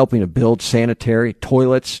 of helping to build sanitary,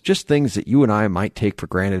 toilets, just things that you and I might take for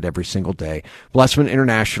granted every single day.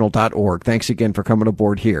 BlessmanInternational.org. Thanks again for coming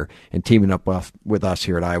aboard here and teaming up with us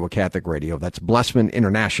here at Iowa Catholic Radio. That's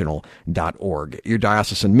BlessmanInternational.org. Your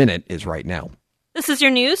Diocesan Minute is right now. This is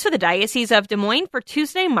your news for the Diocese of Des Moines for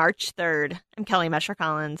Tuesday, March 3rd. I'm Kelly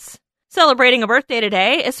Mescher-Collins. Celebrating a birthday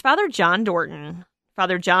today is Father John Dorton.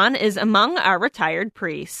 Father John is among our retired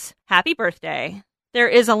priests. Happy birthday. There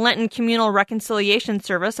is a Lenten communal reconciliation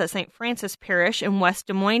service at St. Francis Parish in West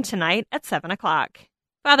Des Moines tonight at 7 o'clock.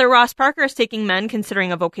 Father Ross Parker is taking men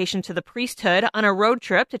considering a vocation to the priesthood on a road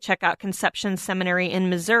trip to check out Conception Seminary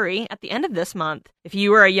in Missouri at the end of this month. If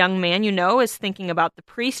you or a young man you know is thinking about the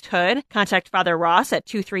priesthood, contact Father Ross at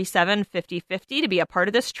 237-5050 to be a part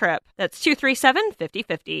of this trip. That's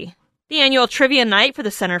 237-5050. The annual trivia night for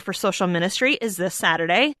the Center for Social Ministry is this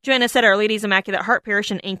Saturday. Join us at Our Lady's Immaculate Heart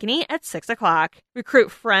Parish in Ankeny at 6 o'clock.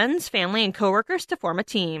 Recruit friends, family, and coworkers to form a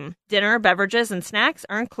team. Dinner, beverages, and snacks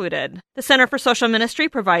are included. The Center for Social Ministry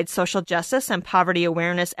provides social justice and poverty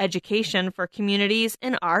awareness education for communities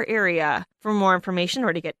in our area. For more information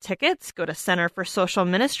or to get tickets, go to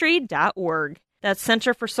centerforsocialministry.org. That's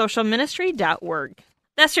centerforsocialministry.org.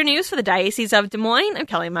 That's your news for the Diocese of Des Moines. I'm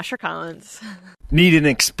Kelly Mescher-Collins. Need an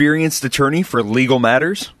experienced attorney for legal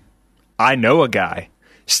matters? I know a guy.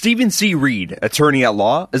 Stephen C. Reed, attorney at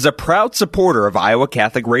law, is a proud supporter of Iowa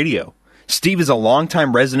Catholic Radio. Steve is a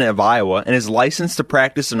longtime resident of Iowa and is licensed to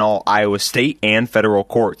practice in all Iowa state and federal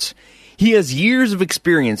courts. He has years of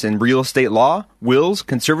experience in real estate law, wills,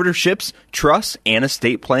 conservatorships, trusts, and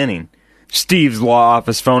estate planning. Steve's law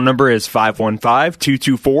office phone number is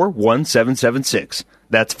 515-224-1776.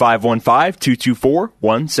 That's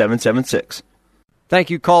 515-224-1776. Thank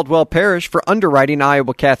you, Caldwell Parish, for underwriting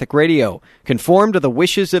Iowa Catholic Radio. Conform to the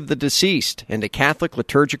wishes of the deceased and to Catholic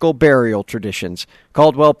liturgical burial traditions.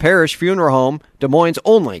 Caldwell Parish Funeral Home, Des Moines'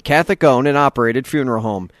 only Catholic-owned and operated funeral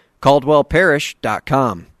home.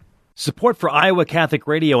 CaldwellParish.com. Support for Iowa Catholic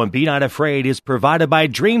Radio and Be Not Afraid is provided by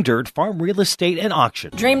Dream Dirt Farm Real Estate and Auction.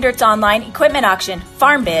 Dream Dirt's online equipment auction,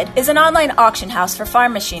 Farm Bid, is an online auction house for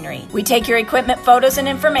farm machinery. We take your equipment photos and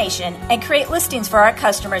information and create listings for our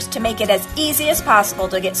customers to make it as easy as possible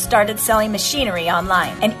to get started selling machinery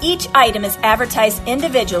online. And each item is advertised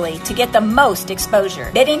individually to get the most exposure.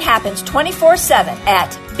 Bidding happens 24/7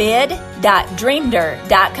 at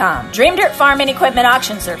bid.dreamdirt.com. Dream Dirt Farm and Equipment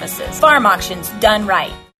Auction Services. Farm auctions done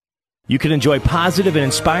right. You can enjoy positive and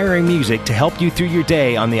inspiring music to help you through your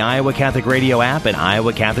day on the Iowa Catholic Radio app and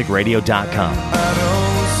iowacatholicradio.com. I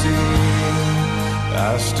don't see,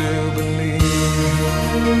 I still believe.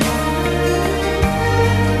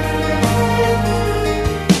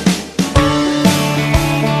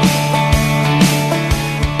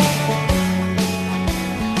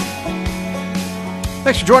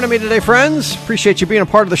 Thanks for joining me today, friends. Appreciate you being a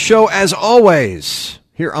part of the show as always.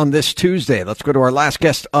 Here on this Tuesday, let's go to our last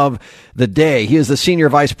guest of the day. He is the Senior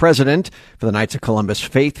Vice President for the Knights of Columbus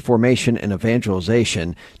Faith Formation and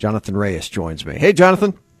Evangelization. Jonathan Reyes joins me. Hey,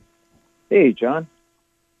 Jonathan. Hey, John.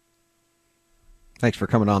 Thanks for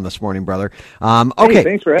coming on this morning, brother. Okay, hey,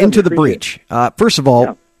 thanks for having Into me. the Breach. First of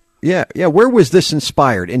all, yeah, where was this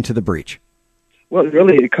inspired, Into the Breach? Well,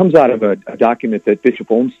 really, it comes out of a document that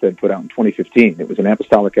Bishop Olmsted put out in 2015. It was an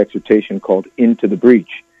apostolic exhortation called Into the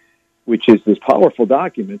Breach, which is this powerful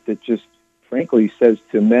document that just frankly says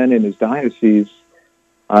to men in his diocese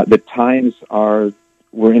that times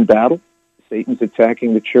we're in battle. Satan's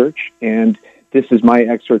attacking the church, and this is my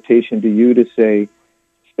exhortation to you to say,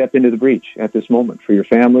 step into the breach at this moment for your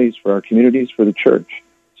families, for our communities, for the church.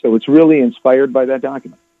 So it's really inspired by that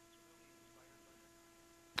document.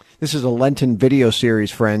 This is a Lenten video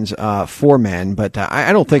series, friends, for men, but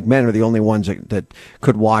I don't think men are the only ones that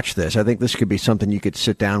could watch this. I think this could be something you could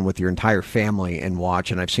sit down with your entire family and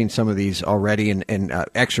watch, and I've seen some of these already and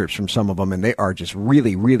excerpts from some of them, and they are just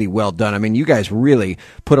really, really well done. I mean, you guys really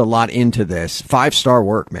put a lot into this. 5-star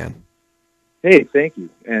work, man. Hey, thank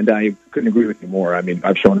you. And I couldn't agree with you more. I mean,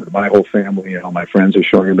 I've shown it to my whole family, and all my friends are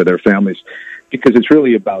showing it to their families, because it's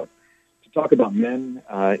really about talk about men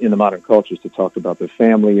in the modern culture, is to talk about the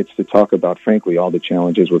family. It's to talk about, frankly, all the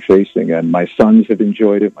challenges we're facing. And my sons have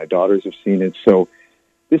enjoyed it. My daughters have seen it. So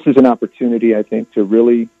this is an opportunity, I think, to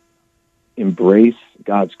really embrace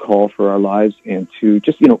God's call for our lives and to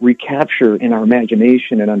just, recapture in our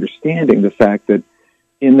imagination and understanding the fact that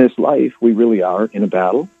in this life, we really are in a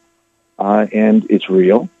battle, and it's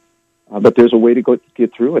real, but there's a way to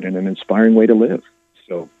get through it and an inspiring way to live.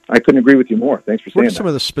 So I couldn't agree with you more. Thanks for saying that. What are some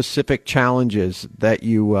of the specific challenges that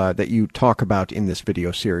you talk about in this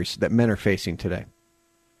video series that men are facing today?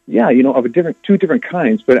 Yeah, of two different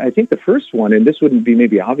kinds. But I think the first one, and this wouldn't be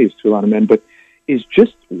maybe obvious to a lot of men, but is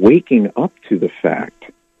just waking up to the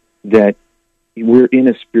fact that we're in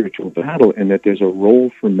a spiritual battle and that there's a role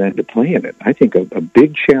for men to play in it. I think a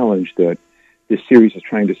big challenge that this series is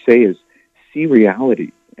trying to say is see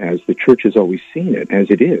reality as the church has always seen it, as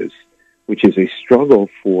it is, which is a struggle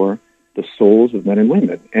for the souls of men and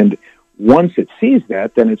women. And once it sees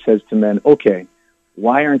that, then it says to men, okay,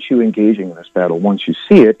 why aren't you engaging in this battle once you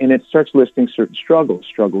see it? And it starts listing certain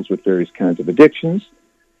struggles with various kinds of addictions,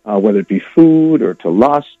 whether it be food or to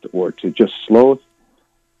lust or to just sloth,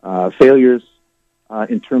 failures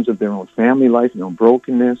in terms of their own family life, their own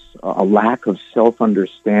brokenness, a lack of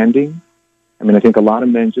self-understanding. I mean, I think a lot of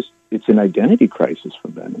men it's an identity crisis for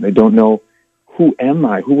them. And they don't know, who am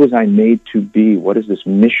I? Who was I made to be? What is this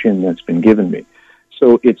mission that's been given me?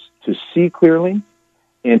 So it's to see clearly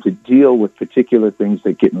and to deal with particular things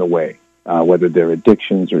that get in the way, whether they're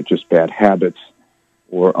addictions or just bad habits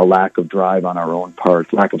or a lack of drive on our own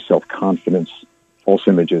part, lack of self-confidence, false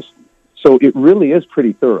images. So it really is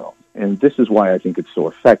pretty thorough. And this is why I think it's so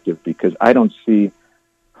effective, because I don't see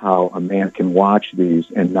how a man can watch these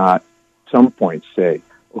and not at some point say,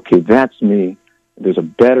 okay, that's me. There's a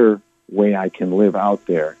better way I can live out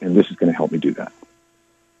there, and this is going to help me do that.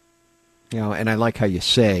 You know, and I like how you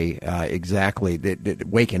say exactly that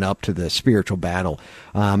waking up to the spiritual battle.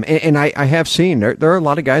 And I have seen there are a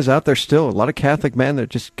lot of guys out there still, a lot of Catholic men that are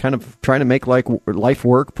just kind of trying to make life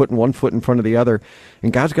work, putting one foot in front of the other.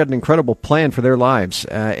 And God's got an incredible plan for their lives.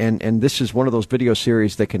 And this is one of those video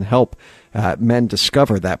series that can help men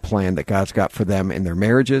discover that plan that God's got for them in their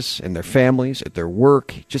marriages, in their families, at their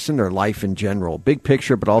work, just in their life in general. Big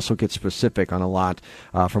picture, but also get specific on a lot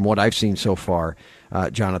from what I've seen so far.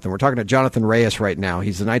 Jonathan. We're talking to Jonathan Reyes right now.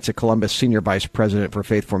 He's the Knights of Columbus Senior Vice President for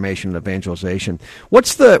Faith Formation and Evangelization.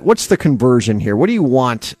 What's the conversion here? What do you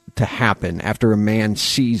want to happen after a man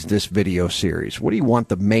sees this video series? What do you want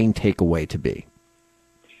the main takeaway to be?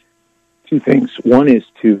 Two things. One is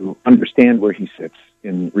to understand where he sits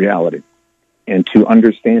in reality and to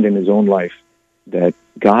understand in his own life that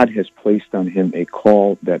God has placed on him a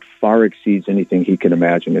call that far exceeds anything he can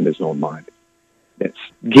imagine in his own mind. It's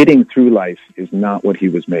getting through life is not what he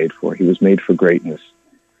was made for. He was made for greatness.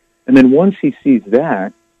 And then once he sees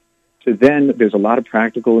that, so then there's a lot of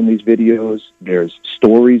practical in these videos. There's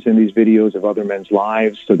stories in these videos of other men's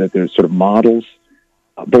lives so that there's sort of models,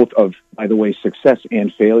 both of, by the way, success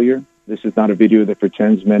and failure. This is not a video that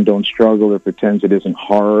pretends men don't struggle or pretends it isn't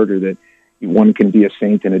hard or that one can be a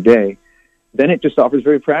saint in a day. Then it just offers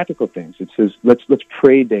very practical things. It says, let's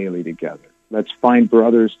pray daily together. Let's find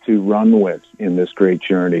brothers to run with in this great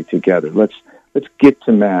journey together. Let's get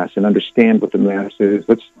to Mass and understand what the Mass is.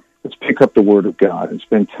 Let's pick up the Word of God and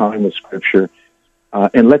spend time with Scripture.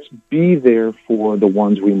 And let's be there for the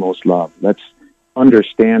ones we most love. Let's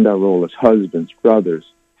understand our role as husbands,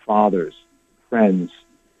 brothers, fathers, friends,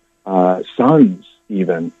 sons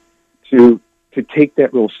even, to take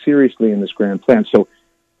that role seriously in this grand plan. So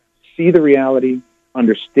see the reality,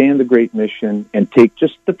 understand the great mission, and take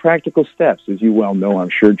just the practical steps. As you well know, I'm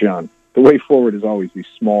sure, John, the way forward is always these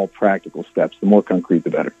small practical steps. The more concrete, the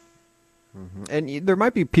better. Mm-hmm. And there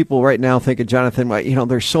might be people right now thinking, Jonathan,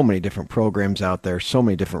 there's so many different programs out there, so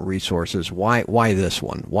many different resources. Why this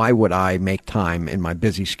one? Why would I make time in my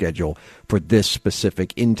busy schedule for this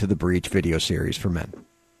specific Into the Breach video series for men?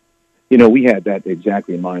 We had that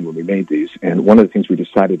exactly in mind when we made these. And one of the things we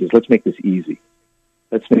decided is let's make this easy.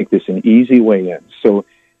 Let's make this an easy way in. So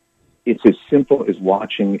it's as simple as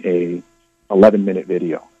watching a 11-minute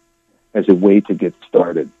video as a way to get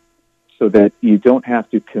started so that you don't have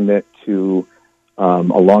to commit to a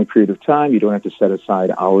long period of time. You don't have to set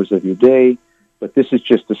aside hours of your day, but this is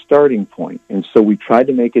just a starting point. And so we tried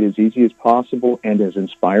to make it as easy as possible and as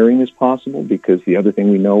inspiring as possible, because the other thing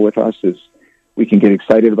we know with us is we can get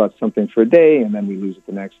excited about something for a day and then we lose it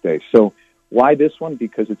the next day. So why this one?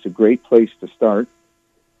 Because it's a great place to start.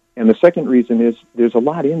 And the second reason is there's a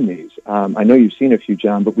lot in these. I know you've seen a few,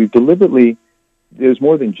 John, but we've deliberately, there's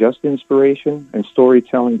more than just inspiration and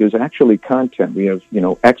storytelling. There's actually content. We have,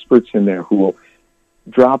 experts in there who will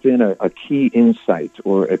drop in a key insight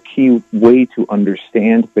or a key way to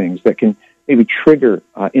understand things that can maybe trigger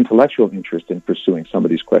intellectual interest in pursuing some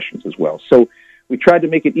of these questions as well. So we tried to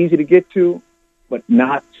make it easy to get to, but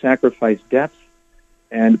not sacrifice depth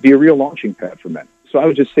and be a real launching pad for men. So I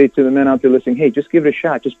would just say to the men out there listening, hey, just give it a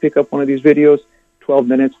shot. Just pick up one of these videos, 12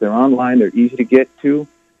 minutes. They're online. They're easy to get to,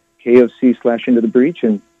 KOC/Into the Breach,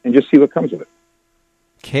 and just see what comes of it.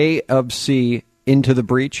 KOC Into the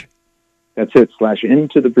Breach? That's it,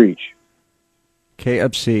 /Into the Breach.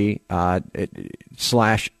 KOC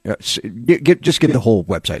 / just get the whole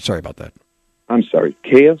website. Sorry about that. I'm sorry.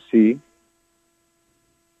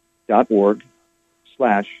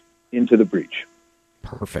 KOC.org/Into the Breach.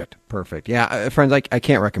 Perfect. Yeah, friends, I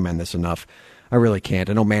can't recommend this enough. I really can't.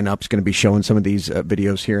 I know Man Up's going to be showing some of these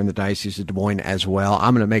videos here in the Diocese of Des Moines as well.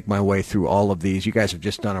 I'm going to make my way through all of these. You guys have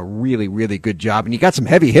just done a really, really good job. And you got some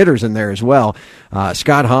heavy hitters in there as well.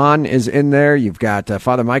 Scott Hahn is in there. You've got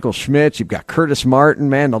Father Michael Schmitz. You've got Curtis Martin.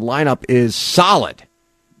 Man, the lineup is solid.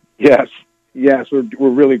 Yes. We're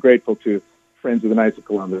really grateful to Friends of the Knights of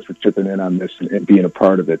Columbus for chipping in on this and being a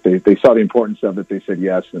part of it. They saw the importance of it. They said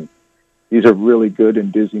yes. And these are really good and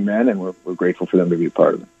busy men, and we're grateful for them to be a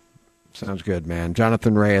part of it. Sounds good, man.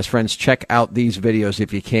 Jonathan Reyes. Friends, check out these videos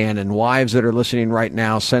if you can. And wives that are listening right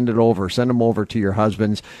now, send them over to your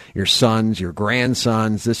husbands, your sons, your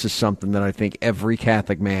grandsons. This is something that I think every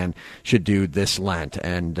Catholic man should do this Lent.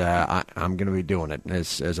 And I'm going to be doing it.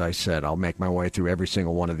 As I said, I'll make my way through every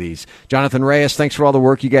single one of these. Jonathan Reyes, thanks for all the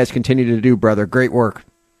work you guys continue to do, brother. Great work.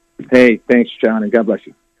 Hey, thanks, John, and God bless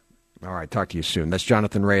you. All right, talk to you soon. That's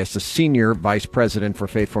Jonathan Reyes, the Senior Vice President for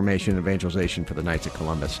Faith Formation and Evangelization for the Knights of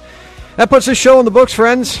Columbus. That puts this show in the books,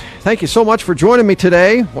 friends. Thank you so much for joining me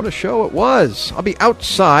today. What a show it was. I'll be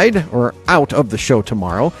outside, or out of the show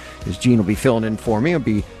tomorrow, as Gene will be filling in for me. I'll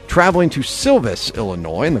be traveling to Silvis,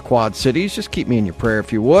 Illinois, in the Quad Cities. Just keep me in your prayer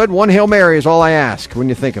if you would. One Hail Mary is all I ask when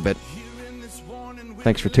you think of it.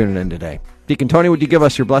 Thanks for tuning in today. Deacon Tony, would you give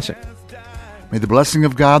us your blessing? May the blessing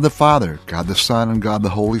of God the Father, God the Son, and God the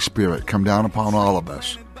Holy Spirit come down upon all of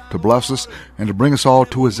us, to bless us and to bring us all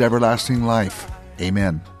to his everlasting life.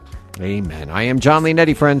 Amen. Amen. I am John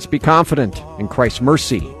Leonetti, friends. Be confident in Christ's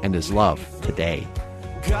mercy and his love today.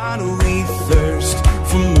 God, we thirst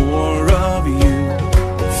for more of you.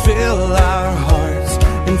 Fill our hearts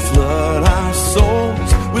and flood our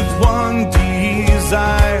souls with one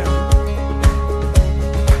desire.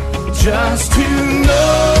 Just to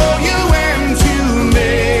know you and to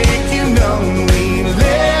make you known. We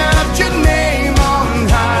lift your name on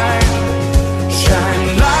high.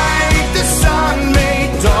 Shine like the sun,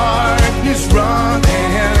 make darkness run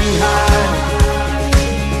and hide.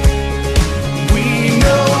 We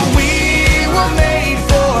know we were made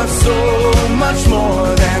for so much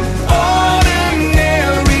more than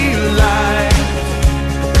ordinary life.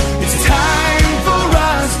 It's time for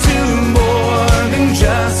us to more than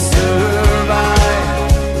just survive.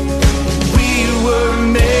 We were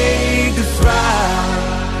made to thrive.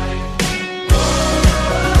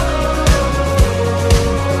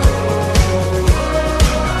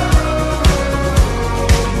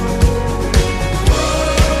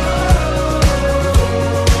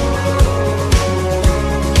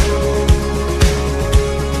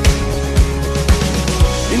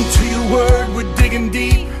 Into your word we're digging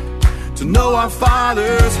deep to know our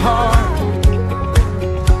Father's heart.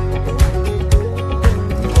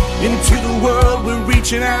 Into the world we're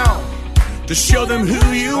reaching out to show them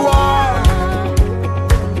who you are.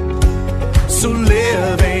 So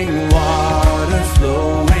living water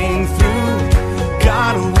flowing through,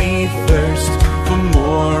 God, we thirst for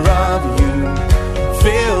more of you.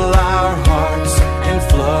 Fill our hearts and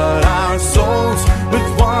flood our souls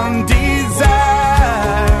with one desire.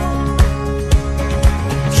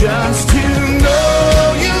 Just to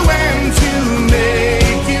know you and to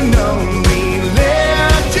make you known. We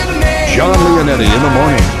lift your name. John Leonetti in the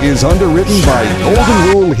Morning is underwritten by Golden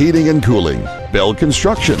Rule Heating and Cooling, Bell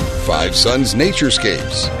Construction, Five Sons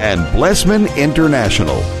Naturescapes, and Blessman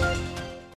International.